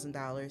 or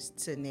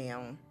 $1,000 to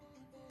now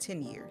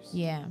 10 years.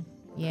 Yeah.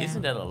 Yeah.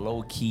 Isn't that a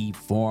low key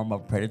form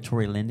of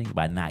predatory lending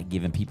by not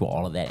giving people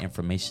all of that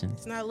information?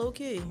 It's not low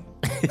key.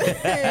 It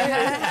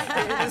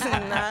is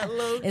not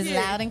low key. It's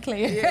loud and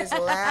clear. It is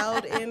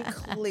loud and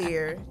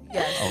clear.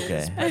 Yes, it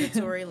is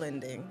predatory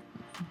lending.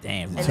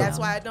 Damn. And that's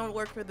why I don't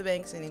work for the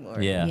banks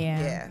anymore.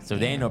 Yeah. So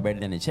they ain't no better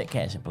than the check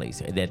cashing place,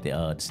 that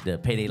the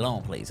payday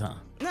loan place, huh?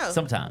 No.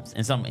 Sometimes,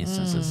 in some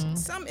instances.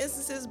 Some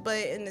instances, but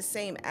in the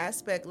same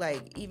aspect,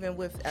 like even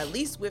with, at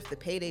least with the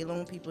payday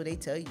loan people, they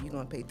tell you you're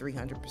gonna pay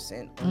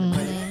 300% on the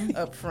money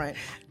up front.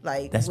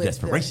 Like That's with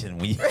desperation.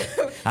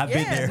 I've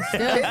been there.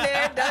 Been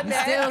there, done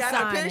that, Still got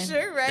signing. a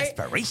picture, right?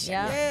 Desperation.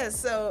 Yeah. Yeah,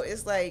 so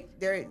it's like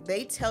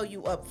they tell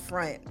you up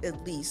front,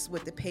 at least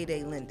with the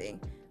payday lending.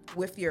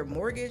 With your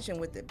mortgage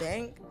and with the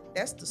bank,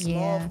 that's the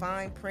small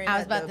fine print. I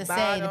was at about the to say,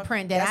 bottom. the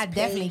print that That's I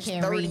definitely page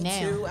can't read now.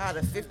 32 out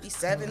of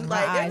 57. My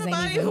Like eyes ain't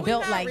everybody even who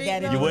built not like that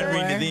reading You no wasn't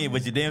more. reading it then,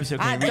 but you damn sure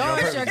I can't read it on darn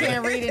purpose. sure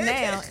can't read it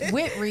now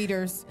with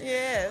readers.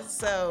 Yeah,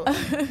 so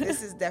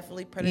this is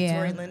definitely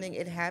predatory Yeah. lending.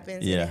 It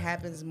happens, Yeah. and it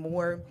happens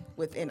more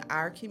within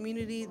our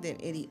community than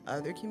any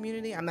other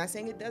community. I'm not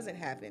saying it doesn't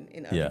happen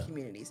in other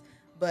communities,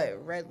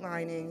 but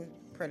redlining,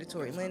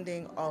 predatory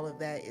lending, all of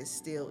that is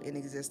still in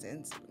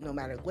existence. No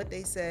matter what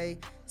they say,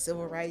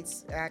 civil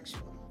rights act,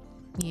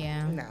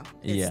 Yeah. no,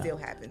 it still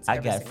happens. I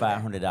every got single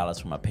day. $500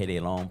 from a payday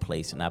loan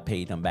place, and I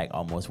paid them back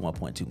almost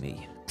 $1.2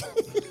 million.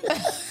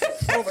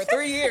 Over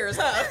 3 years,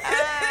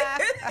 huh?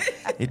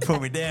 It tore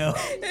me down.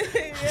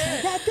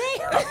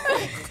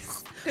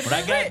 When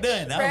I got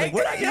done, I was like,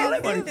 where'd I get all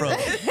that money from?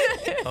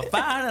 For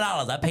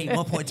 $500, I paid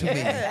 $1.2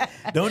 million.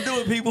 Don't do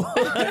it, people.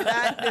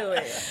 Not do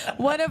it.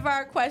 One of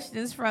our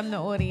questions from the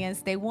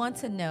audience, they want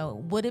to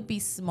know, would it be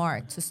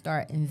smart to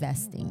start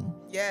investing?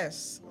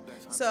 Yes.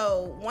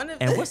 So one of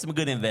And the, what's some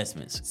good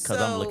investments?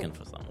 Because I'm looking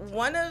for something.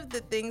 One of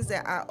the things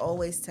that I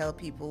always tell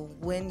people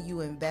when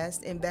you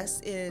invest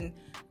in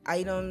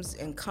items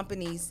and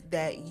companies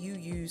that you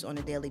use on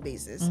a daily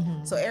basis.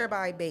 So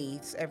everybody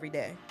bathes every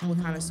day.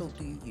 What kind of soap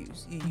do you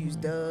use? You use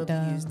Dove,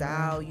 you use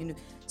Dial.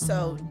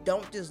 So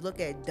don't just look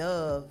at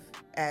Dove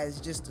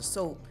as just a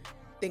soap.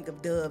 Think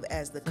of Dove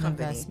as the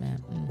company.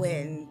 investment.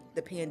 When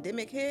the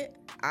pandemic hit,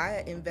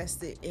 I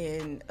invested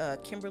in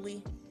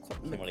Kimberly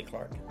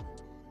Clark.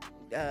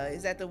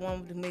 is that the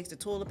one who makes the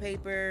toilet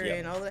paper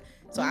and all of that?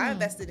 So I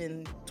invested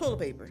in toilet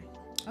paper.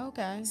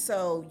 Okay.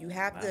 So you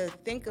have to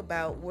think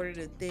about what are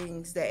the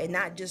things that, and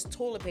not just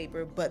toilet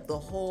paper, but the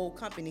whole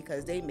company,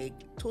 because they make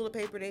toilet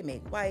paper, they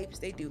make wipes,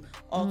 they do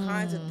all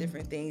kinds of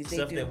different things. They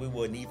Stuff do that we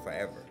will need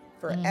forever.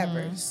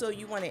 So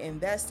you want to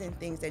invest in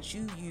things that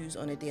you use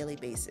on a daily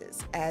basis.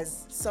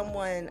 As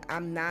someone,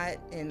 I'm not,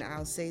 and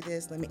I'll say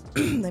this, let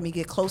me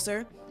get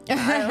closer.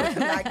 I'm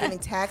not giving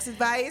tax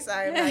advice.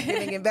 I'm not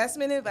giving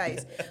investment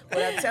advice.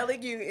 What I'm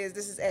telling you is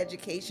this is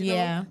educational.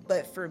 Yeah.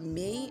 But for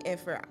me and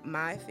for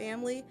my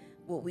family,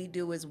 what we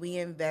do is we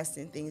invest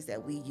in things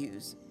that we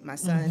use. My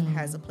son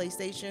has a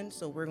PlayStation,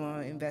 so we're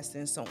going to invest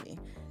in Sony.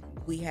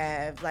 We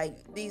have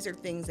these are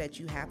things that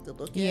you have to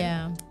look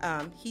Yeah.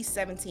 at. He's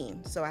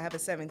 17, so I have a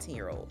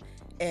 17-year-old,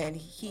 and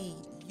he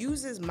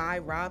uses my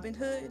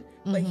Robinhood,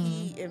 but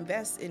he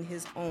invests in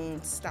his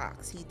own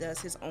stocks. He does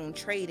his own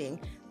trading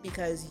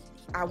because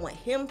I want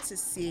him to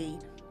see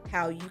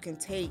how you can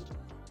take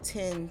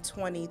 $10,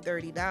 $20,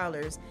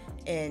 $30,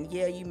 and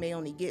you may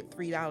only get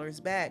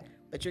 $3 back,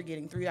 but you're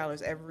getting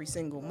 $3 every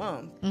single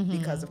month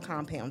because of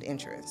compound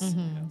interest.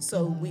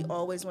 So we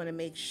always want to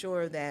make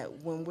sure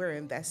that when we're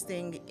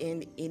investing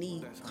in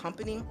any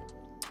company,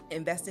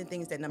 invest in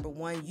things that, number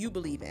one, you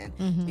believe in,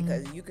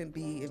 because you can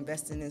be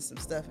investing in some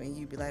stuff and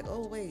you be like,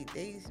 oh wait,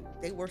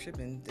 they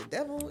worshiping the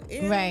devil,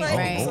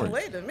 and so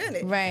wait a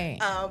minute,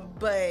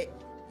 but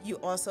you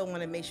also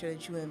want to make sure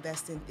that you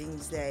invest in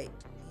things that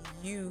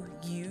you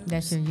use,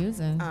 that you're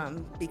using,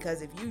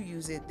 because if you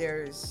use it,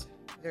 there's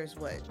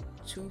what,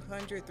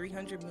 200,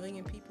 300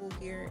 million people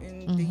here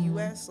in the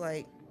U.S.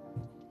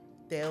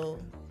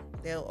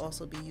 They'll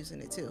also be using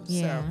it too.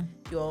 So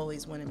you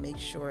always want to make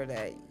sure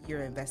that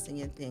you're investing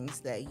in things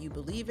that you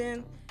believe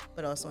in,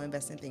 but also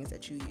invest in things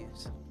that you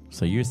use.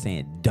 So you're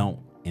saying don't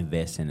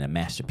invest in a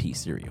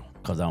Masterpiece cereal,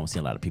 because I don't see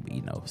a lot of people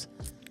eating those.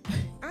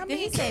 Did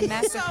he say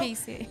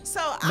Masterpiece?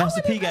 So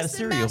Master I P would got a invest in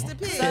cereal. Master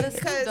P, So the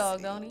Snoop because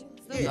Dogg, don't he?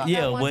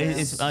 Well,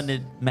 it's under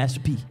Master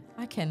P.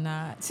 I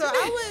cannot. So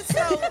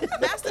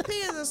Master P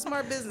is a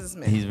smart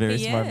businessman. He's very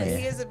smart man.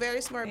 He is a very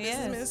smart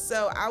businessman.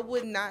 So I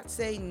would not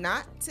say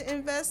not to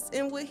invest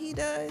in what he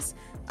does,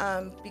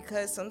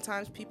 because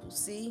sometimes people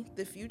see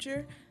the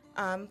future.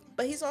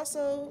 But he's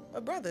also a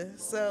brother,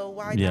 so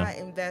why not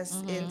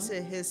invest into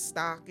his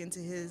stock,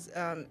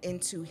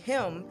 into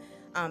him,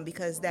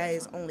 because that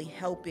is only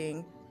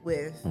helping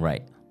with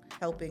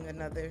helping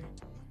another,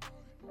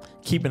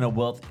 keeping the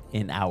wealth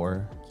in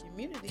our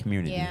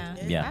community.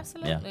 Yeah,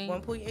 absolutely.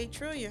 1.8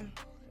 trillion.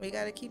 We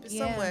got to keep it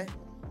somewhere.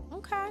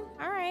 Okay,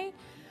 all right.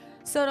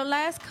 So the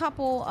last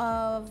couple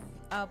of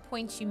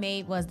points you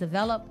made was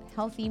develop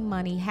healthy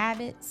money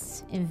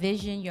habits,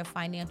 envision your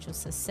financial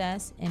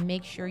success, and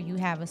make sure you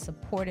have a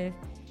supportive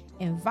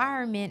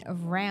environment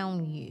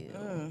around you.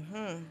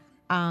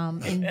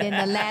 And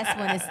then the last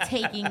one is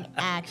taking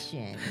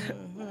action.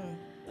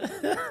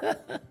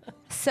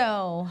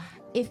 So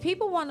if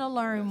people want to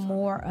learn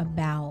more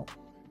about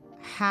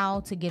how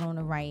to get on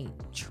the right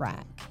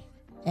track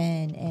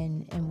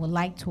and would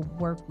like to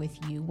work with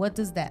you, what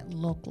does that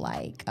look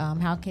like?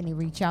 How can they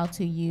reach out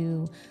to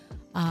you?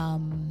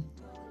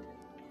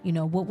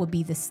 What would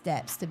be the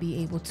steps to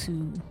be able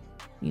to,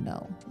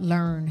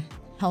 learn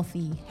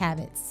healthy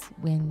habits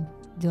when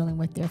dealing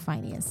with their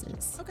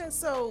finances? Okay,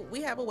 so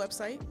we have a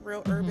website,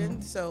 Rheal Urban.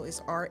 So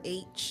it's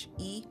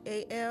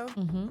RHEAL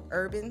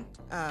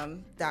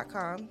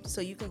urban.com.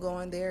 So you can go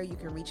on there. You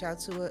can reach out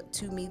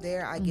to me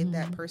there. I get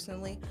that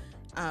personally.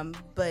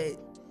 But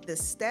the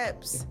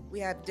steps, we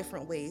have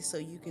different ways. So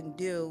you can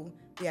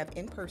we have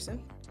in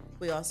person.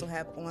 We also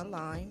have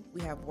online.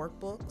 We have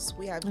workbooks.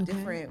 We have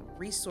different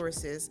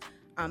resources.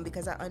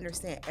 Because I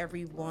understand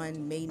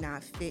everyone may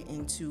not fit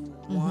into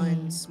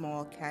one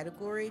small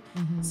category.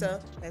 So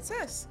that's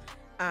us.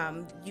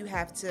 We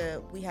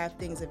have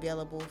things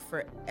available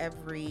for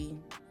every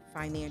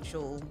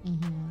financial,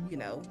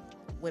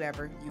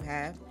 whatever you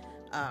have.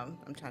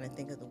 I'm trying to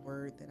think of the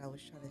word that I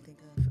was trying to think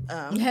of.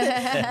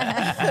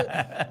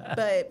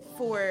 But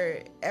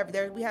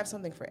we have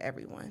something for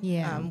everyone.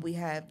 We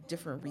have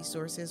different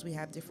resources. We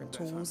have different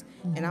tools.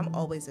 And I'm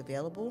always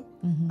available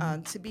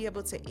to be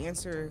able to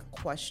answer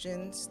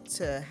questions,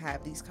 to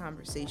have these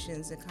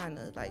conversations and kind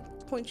of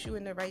point you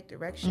in the right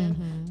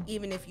direction.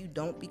 Even if you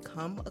don't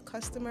become a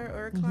customer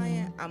or a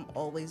client, I'm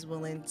always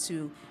willing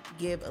to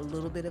give a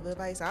little bit of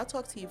advice. I'll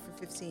talk to you for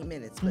 15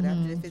 minutes, but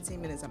after the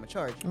 15 minutes, I'm going to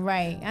charge you.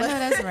 Right. I know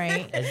that's right.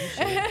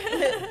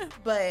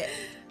 But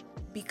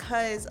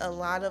because a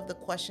lot of the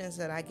questions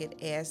that I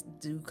get asked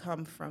do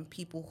come from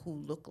people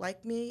who look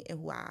like me and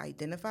who I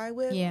identify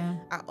with,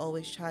 I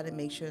always try to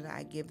make sure that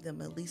I give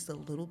them at least a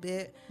little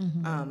bit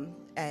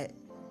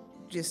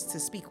just to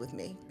speak with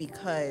me,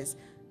 because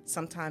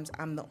sometimes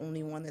I'm the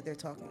only one that they're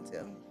talking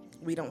to.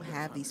 We don't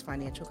have these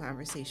financial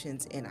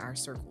conversations in our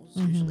circles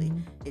usually.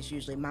 It's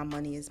usually my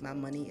money is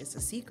a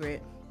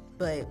secret.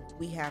 But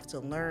we have to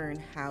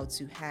learn how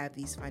to have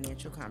these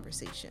financial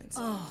conversations.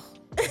 Oh,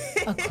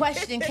 a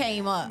question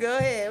came up. Go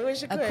ahead.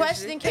 What's your question? A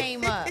question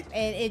came up,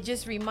 and it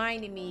just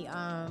reminded me,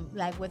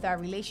 with our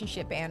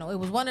relationship panel. It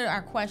was one of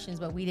our questions,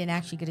 but we didn't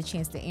actually get a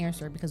chance to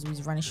answer it because we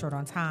was running short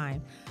on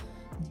time.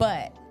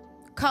 But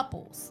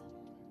couples.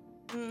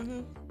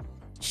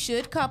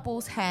 Should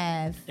couples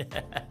have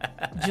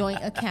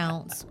joint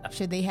accounts?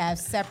 Should they have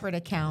separate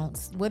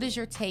accounts? What is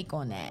your take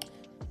on that?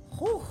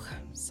 Whew.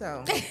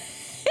 So...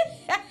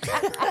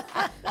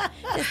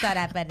 Just thought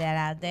I'd put that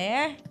out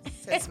there.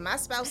 Since my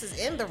spouse is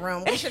in the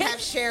room, we should have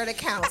shared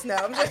accounts. No,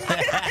 I'm just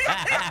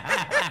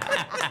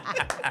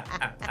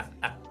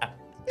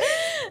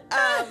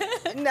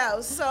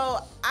no.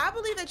 So I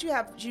believe that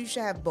you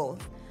should have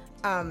both.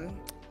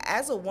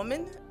 as a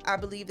woman, I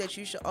believe that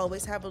you should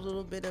always have a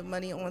little bit of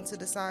money on to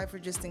the side for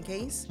just in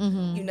case.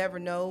 You never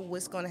know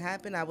what's going to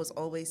happen. I was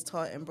always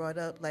taught and brought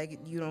up, like,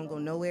 you don't go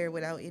nowhere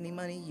without any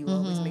money. You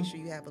always make sure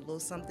you have a little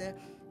something.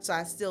 So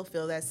I still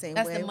feel that same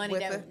way. That's the money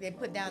that they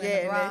put down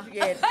in the bra.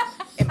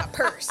 In my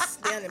purse,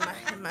 down in my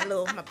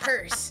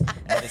purse.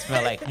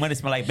 Money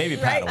smell like baby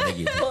powder when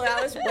they get Pull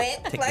out, it's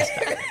wet.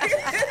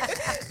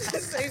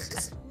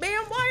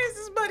 Ma'am, why is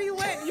this money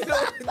wet? You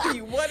know, do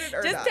you want it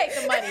or Just not? take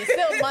the money.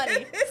 Still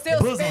money. Still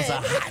bosoms spend.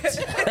 are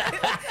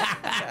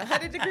hot.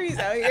 100 degrees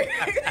out here.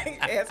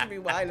 Ask me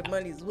why the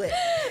money's wet.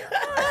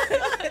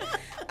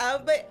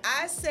 But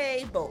I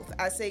say both.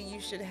 I say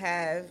you should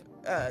have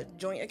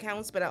joint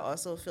accounts, but I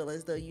also feel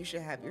as though you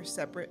should have your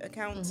separate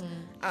accounts.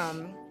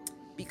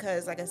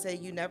 Because, like I said,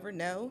 you never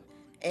know,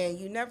 and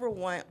you never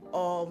want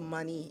all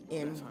money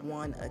in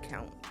one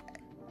account.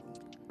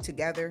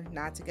 Together,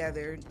 not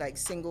together, like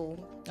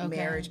single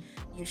marriage.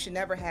 You should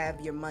never have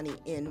your money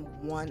in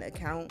one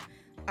account.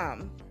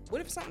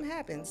 What if something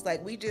happens?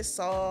 Like, we just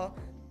saw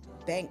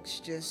banks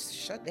just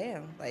shut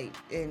down, like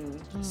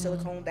in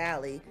Silicon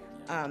Valley,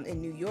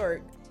 in New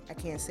York. I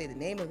can't say the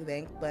name of the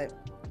bank, but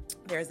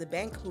there's a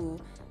bank who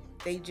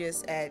they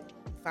just at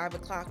 5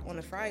 o'clock on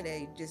a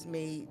Friday just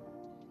made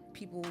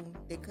people,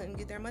 they couldn't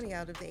get their money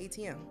out of the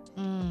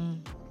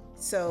ATM.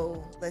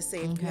 So let's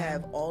say if you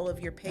have all of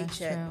your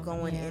paycheck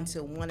going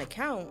into one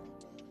account,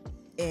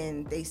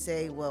 and they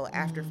say, well,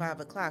 after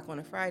 5 o'clock on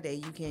a Friday,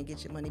 you can't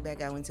get your money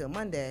back out until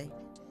Monday.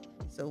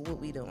 So what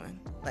we doing?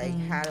 Like,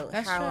 how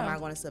am I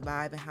going to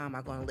survive and how am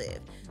I going to live?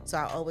 So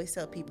I always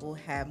tell people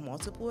have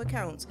multiple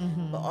accounts,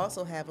 but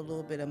also have a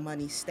little bit of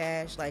money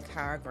stashed, like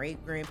how our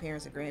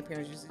great-grandparents and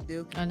grandparents used to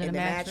do Under in the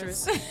the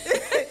mattress.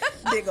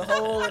 Dig a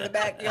hole in the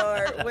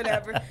backyard,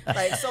 whatever.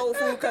 Like Soul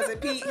Food Cousin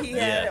Pete, he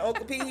had it.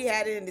 Uncle Pete, he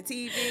had it in the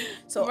TV.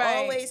 So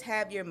always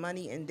have your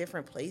money in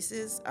different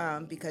places,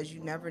 because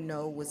you never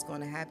know what's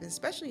going to happen,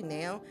 especially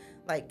now.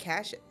 Like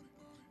Cash, can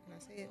I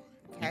say it?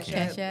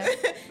 Cash App.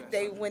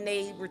 When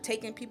they were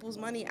taking people's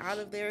money out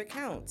of their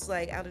accounts,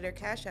 like out of their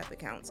Cash App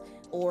accounts,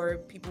 or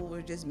people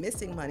were just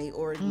missing money,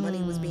 or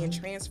money was being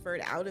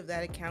transferred out of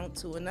that account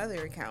to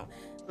another account.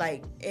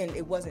 Like, and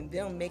it wasn't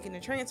them making the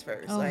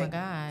transfers. Oh, like, my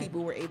God.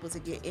 people were able to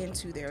get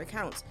into their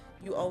accounts.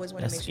 You always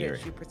want to make sure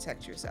that you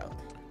protect yourself,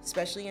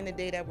 especially in the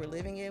day that we're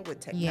living in with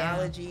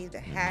technology, the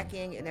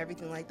hacking, and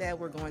everything like that.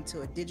 We're going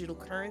to a digital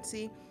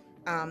currency.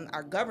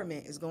 Our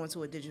government is going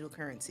to a digital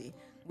currency.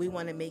 We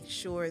want to make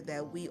sure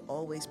that we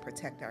always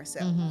protect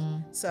ourselves.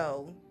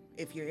 So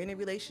if you're in a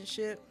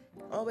relationship,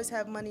 always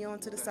have money off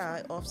to the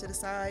side.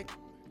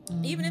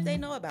 Even if they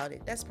know about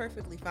it, that's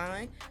perfectly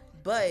fine.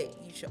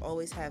 But you should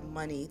always have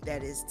money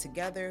that is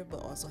together,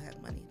 but also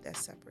have money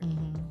that's separate.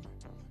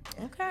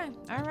 Okay.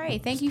 All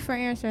right. Thank you for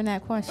answering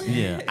that question.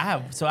 Yeah, I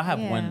have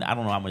one. I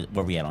don't know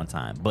where we at on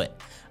time, but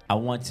I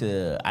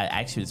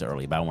asked you this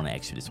early, but I want to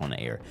ask you this on the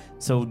air.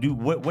 So,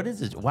 what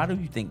is this? Why do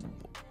you think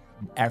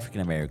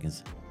African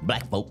Americans,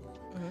 black folk,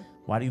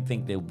 why do you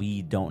think that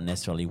we don't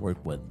necessarily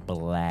work with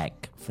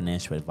black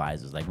financial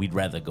advisors? Like, we'd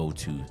rather go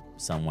to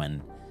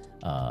someone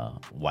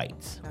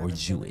white or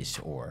Jewish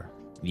or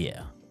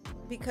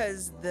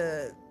because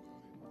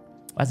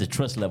why is the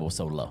trust level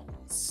so low?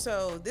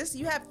 So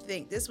you have to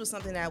think, this was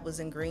something that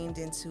was ingrained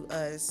into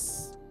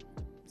us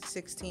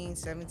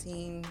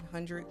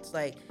 1700s,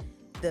 like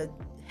the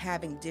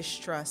having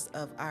distrust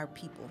of our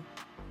people.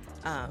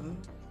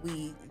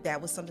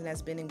 That was something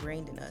that's been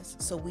ingrained in us.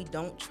 So we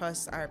don't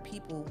trust our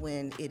people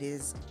when it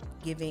is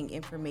giving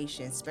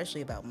information,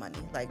 especially about money.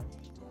 Like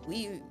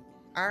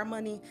our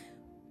money,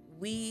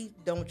 we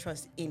don't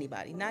trust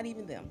anybody, not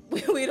even them.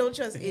 We don't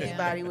trust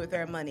anybody with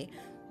our money.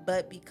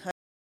 But because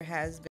there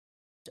has been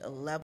a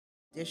level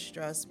of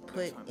distrust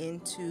put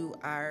into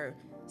our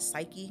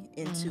psyche,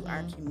 into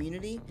our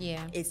community,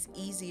 it's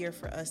easier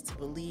for us to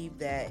believe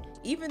that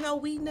even though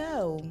we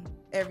know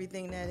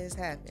everything that has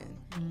happened,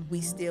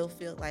 we still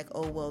feel like,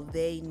 oh, well,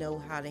 they know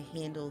how to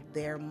handle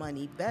their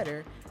money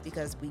better,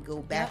 because we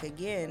go back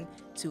again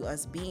to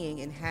us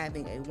being and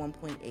having a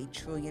 $1.8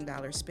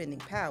 trillion spending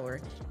power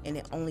and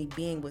it only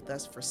being with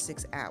us for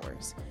 6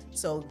 hours.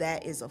 So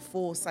that is a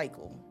full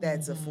cycle.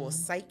 That's a full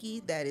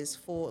psyche. That is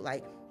full,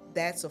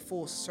 that's a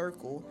full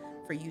circle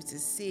for you to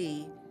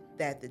see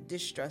that the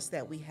distrust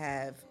that we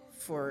have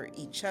for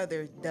each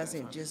other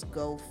doesn't just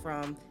go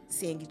from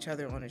seeing each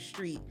other on the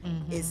street.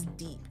 It's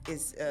deep.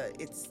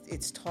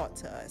 It's taught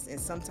to us, and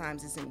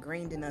sometimes it's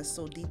ingrained in us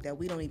so deep that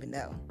we don't even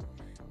know.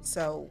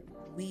 So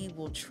we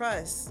will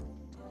trust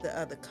the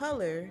other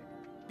color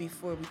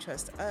before we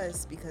trust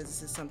us, because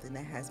this is something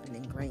that has been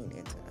ingrained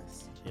into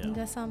us. Isn't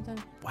that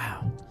something?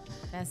 Wow,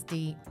 that's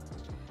deep.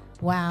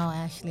 Wow,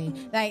 Ashley.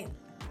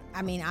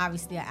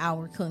 Obviously an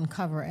hour couldn't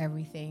cover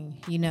everything,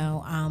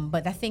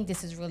 but I think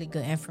this is really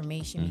good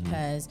information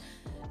because,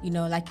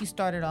 like you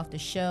started off the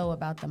show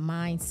about the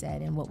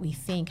mindset and what we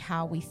think,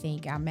 how we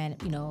think, our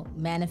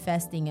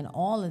manifesting and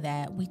all of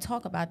that. We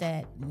talk about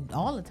that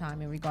all the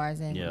time in regards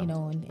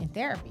in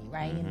therapy,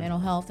 right? And mental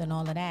health and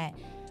all of that.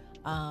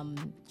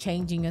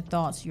 changing your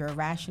thoughts, your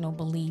irrational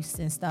beliefs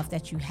and stuff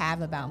that you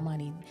have about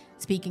money,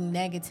 speaking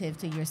negative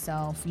to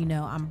yourself,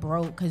 I'm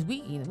broke, because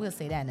we'll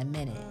say that in a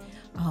minute.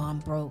 Oh,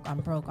 I'm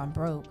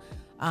broke.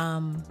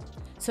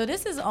 So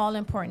this is all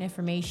important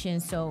information.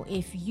 So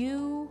if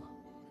you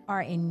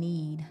are in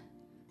need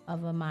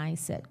of a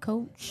mindset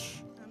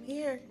coach, I'm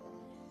here.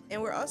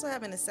 And we're also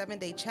having a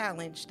 7-day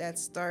challenge that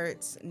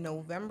starts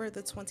November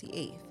the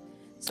 28th.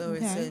 So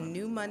it's a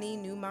new money,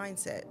 new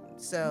mindset.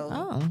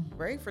 So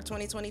right for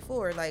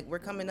 2024, like we're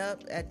coming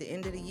up at the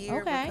end of the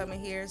year. We're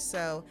coming here.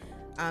 So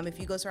if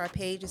you go to our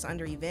page, it's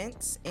under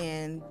events,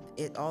 and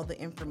all the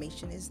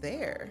information is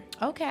there.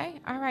 Okay.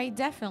 All right.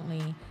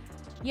 Definitely.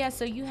 Yeah,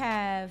 so you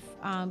have,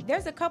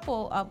 there's a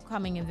couple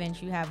upcoming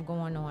events you have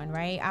going on,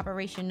 right?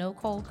 Operation No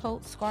Cold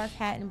Coat, Scarf,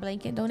 Hat, and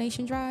Blanket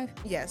Donation Drive?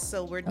 Yes,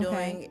 so we're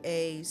doing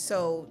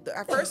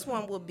our first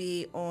one will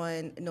be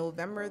on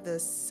November the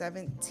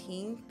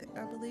 17th,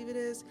 I believe it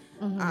is,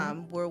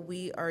 where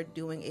we are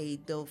doing a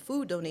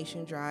food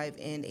donation drive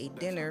and a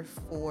dinner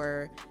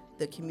for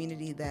the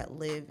community that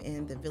live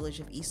in the village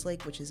of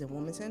Eastlake, which is in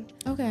Wilmington.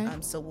 Okay.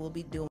 So we'll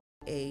be doing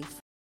a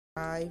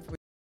drive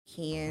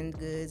canned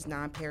goods,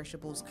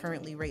 non-perishables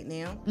currently right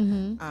now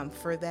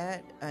for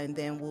that. And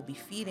then we'll be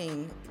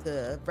feeding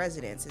the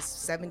residents. It's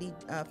 70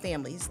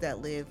 families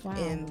that live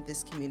in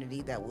this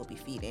community that we'll be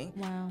feeding.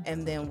 Wow.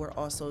 And then we're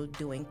also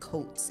doing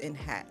coats and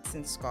hats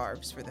and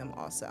scarves for them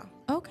also.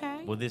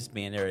 Okay. Will this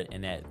be in there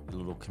in that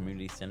little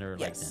community center?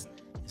 Yes.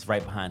 It's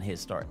right behind Head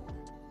Start.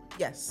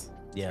 Yes.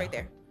 Yeah. It's right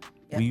there.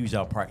 Yep. We use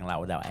our parking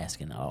lot without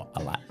asking a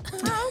lot.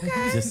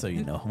 Okay. Just so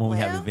you know, when we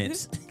have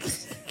events.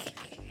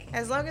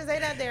 As long as they're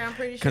not there, I'm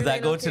pretty sure. Because I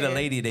go to the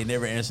lady, they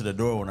never answer the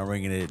door when I'm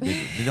ringing it.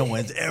 No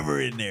one's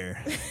ever in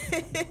there.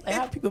 Like,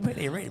 how people pay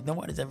their rent? No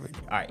one is ever in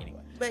there. All right,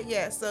 anyway. But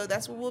yeah, so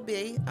that's where we'll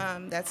be.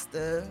 That's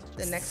the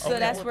next. So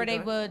that's where they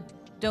would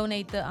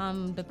donate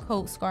the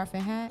coat, scarf,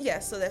 and hat? Yeah,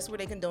 so that's where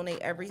they can donate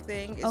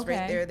everything. It's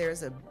right there.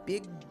 There's a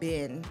big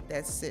bin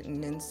that's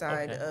sitting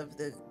inside of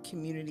the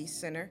community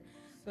center.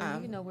 So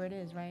you know where it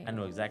is, right? I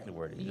know exactly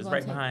where it is. It's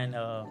right behind.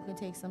 You can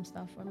take some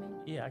stuff for me?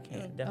 Yeah, I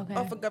can. Definitely.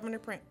 Off of Governor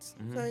Prince.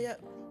 So, yeah.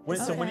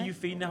 So when are you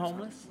feeding the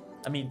homeless?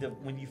 I mean,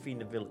 when you feeding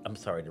the village, I'm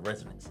sorry, the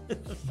residents.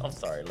 I'm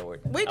sorry,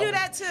 Lord. We do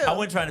that too. I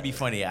wasn't trying to be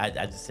funny.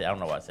 I just said, I don't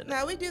know why I said that.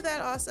 No, we do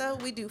that also.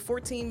 We do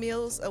 14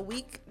 meals a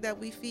week that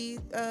we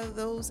feed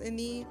those in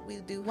need. We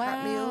do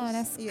hot meals. Wow,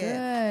 that's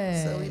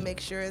good. So we make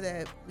sure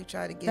that we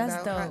try to give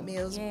out hot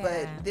meals. Yeah.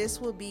 But this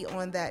will be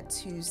on that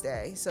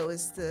Tuesday. So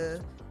it's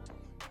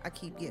I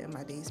keep getting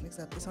my days mixed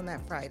up. It's on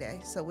that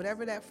Friday. So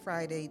whatever that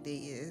Friday day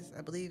is,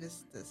 I believe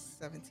it's the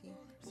 17th.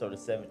 So the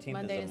 17th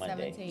Monday is a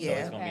Monday. 17th. So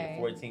it's going to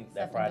be the 14th,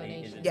 that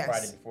Friday. Is it Yes.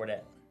 Friday before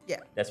that? Yeah.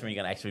 That's when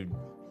you're going to actually,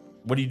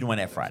 what are you doing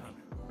that Friday?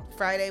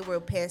 Friday,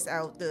 we'll pass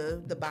out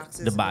the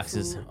boxes. The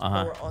boxes. Food,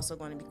 but we're also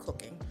going to be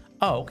cooking.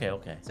 Oh, okay.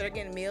 So they're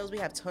getting meals. We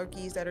have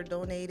turkeys that are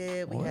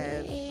donated.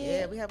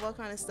 We have all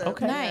kind of stuff.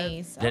 Okay.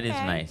 Nice. That is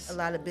nice. A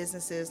lot of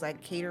businesses,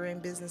 like catering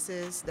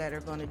businesses, that are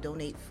going to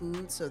donate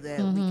food so that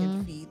we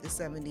can feed the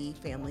 70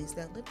 families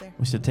that live there.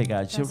 We should take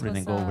our children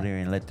and go over there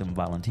and let them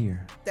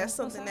volunteer. That's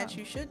something that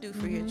you should do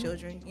for your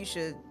children. You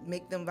should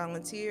make them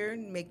volunteer,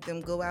 make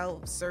them go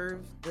out,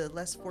 serve the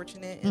less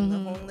fortunate and the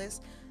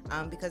homeless.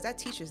 Because that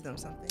teaches them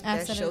something.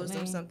 Absolutely. That shows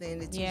them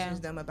something. It teaches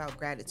them about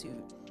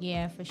gratitude.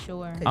 Yeah, for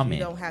sure. Because you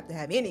don't have to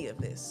have any of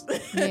this.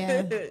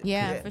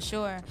 Yeah, for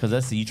sure. Because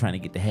that's you trying to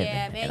get to heaven.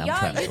 Yeah, man.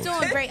 Y'all, you're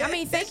doing great. I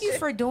mean, thank you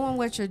for doing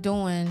what you're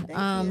doing.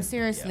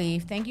 Seriously,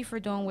 thank you for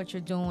doing what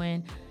you're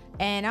doing.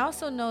 And I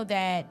also know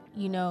that,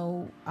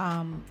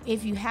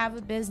 if you have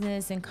a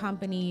business and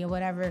company or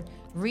whatever,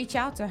 reach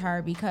out to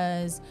her,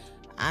 because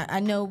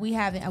I know we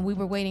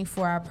were waiting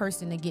for our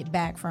person to get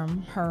back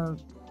from her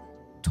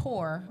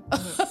tour.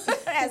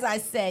 As I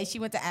said, she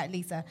went to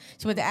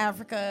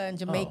Africa and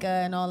Jamaica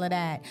and all of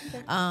that.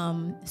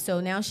 So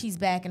now she's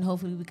back, and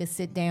hopefully we could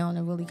sit down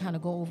and really kind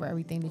of go over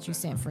everything that you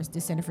sent for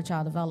the Center for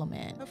Child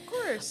Development. Of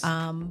course.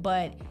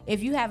 But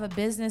if you have a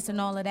business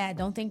and all of that,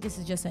 don't think this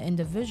is just an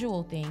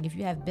individual thing. If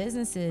you have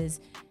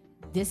businesses,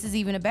 this is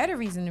even a better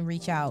reason to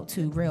reach out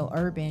to Rheal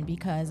Urban,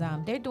 because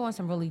they're doing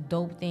some really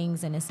dope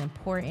things, and it's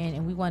important,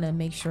 and we want to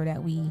make sure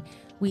that we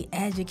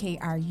educate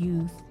our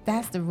youth.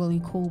 That's the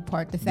really cool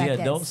part. The fact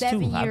that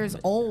 7 years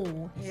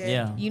old.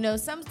 Yeah.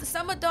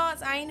 Some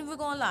adults, I ain't even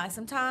gonna lie,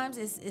 sometimes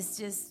it's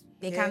just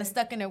they kind of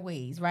stuck in their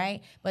ways,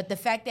 right? But the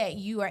fact that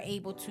you are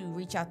able to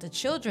reach out to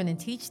children and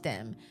teach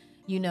them,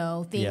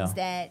 things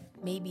that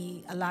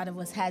maybe a lot of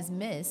us has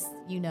missed,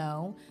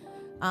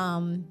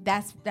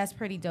 that's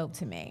pretty dope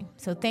to me.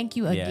 So thank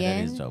you again. Yeah,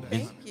 that is dope.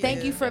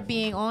 Thank you for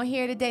being on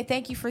here today.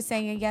 Thank you for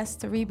saying yes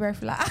to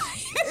Rebirth Live.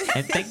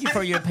 And thank you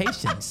for your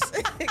patience.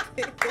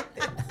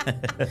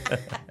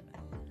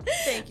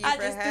 Thank you. I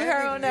just threw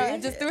her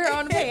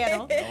on the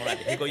panel.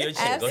 Here go your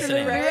chair.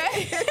 Absolutely, go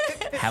sit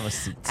right? Have a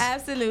seat.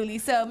 Absolutely.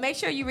 So make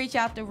sure you reach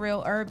out to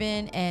Rheal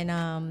Urban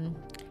and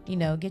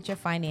get your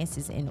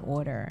finances in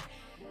order.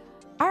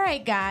 All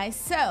right, guys.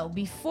 So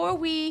before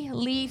we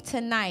leave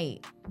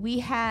tonight, we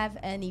have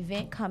an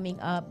event coming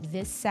up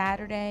this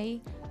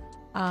Saturday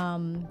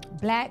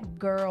Black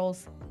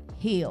Girls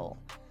Heal.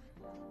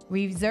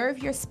 Reserve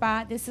your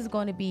spot. This is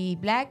going to be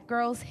Black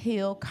Girls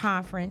Heal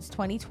Conference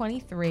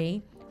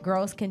 2023.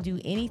 Girls can do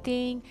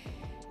anything.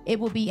 It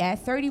will be at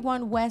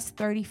 31 West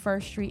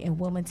 31st Street in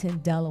Wilmington,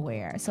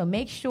 Delaware. So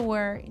make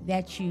sure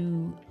that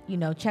you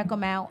check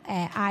them out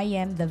at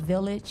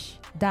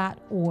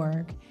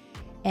iamthevillage.org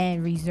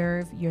and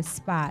reserve your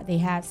spot. They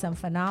have some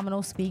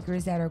phenomenal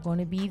speakers that are going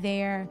to be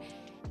there.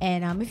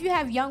 And if you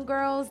have young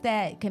girls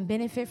that can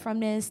benefit from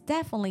this,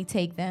 definitely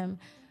take them.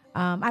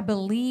 I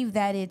believe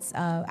it's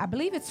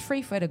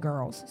free for the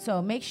girls.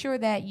 So make sure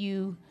that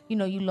you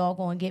log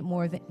on, get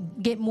more of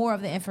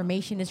the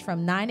information. It's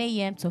from 9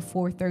 a.m. to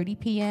 4:30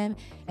 p.m.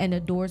 and the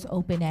doors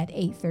open at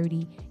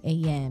 8:30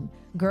 a.m.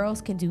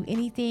 Girls can do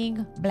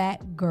anything.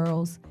 Black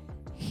Girls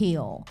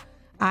Heal.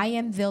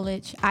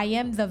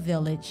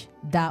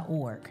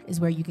 iamthevillage.org is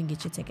where you can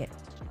get your ticket.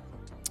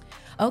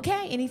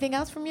 Okay, anything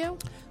else from you?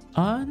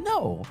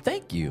 No,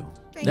 thank you.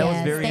 That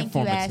was very informative.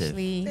 Thank you,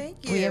 Ashley.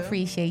 Thank you. We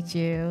appreciate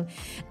you.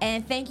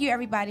 And thank you,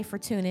 everybody, for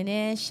tuning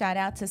in. Shout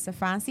out to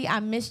Safansi. I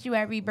missed you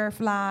at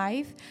Rebirth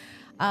Live.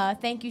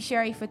 Thank you,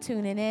 Sherry, for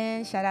tuning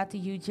in. Shout out to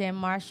you, Jim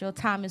Marshall,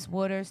 Thomas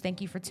Waters.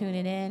 Thank you for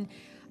tuning in.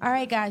 All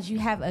right, guys, you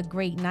have a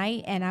great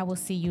night, and I will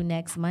see you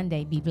next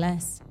Monday. Be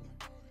blessed.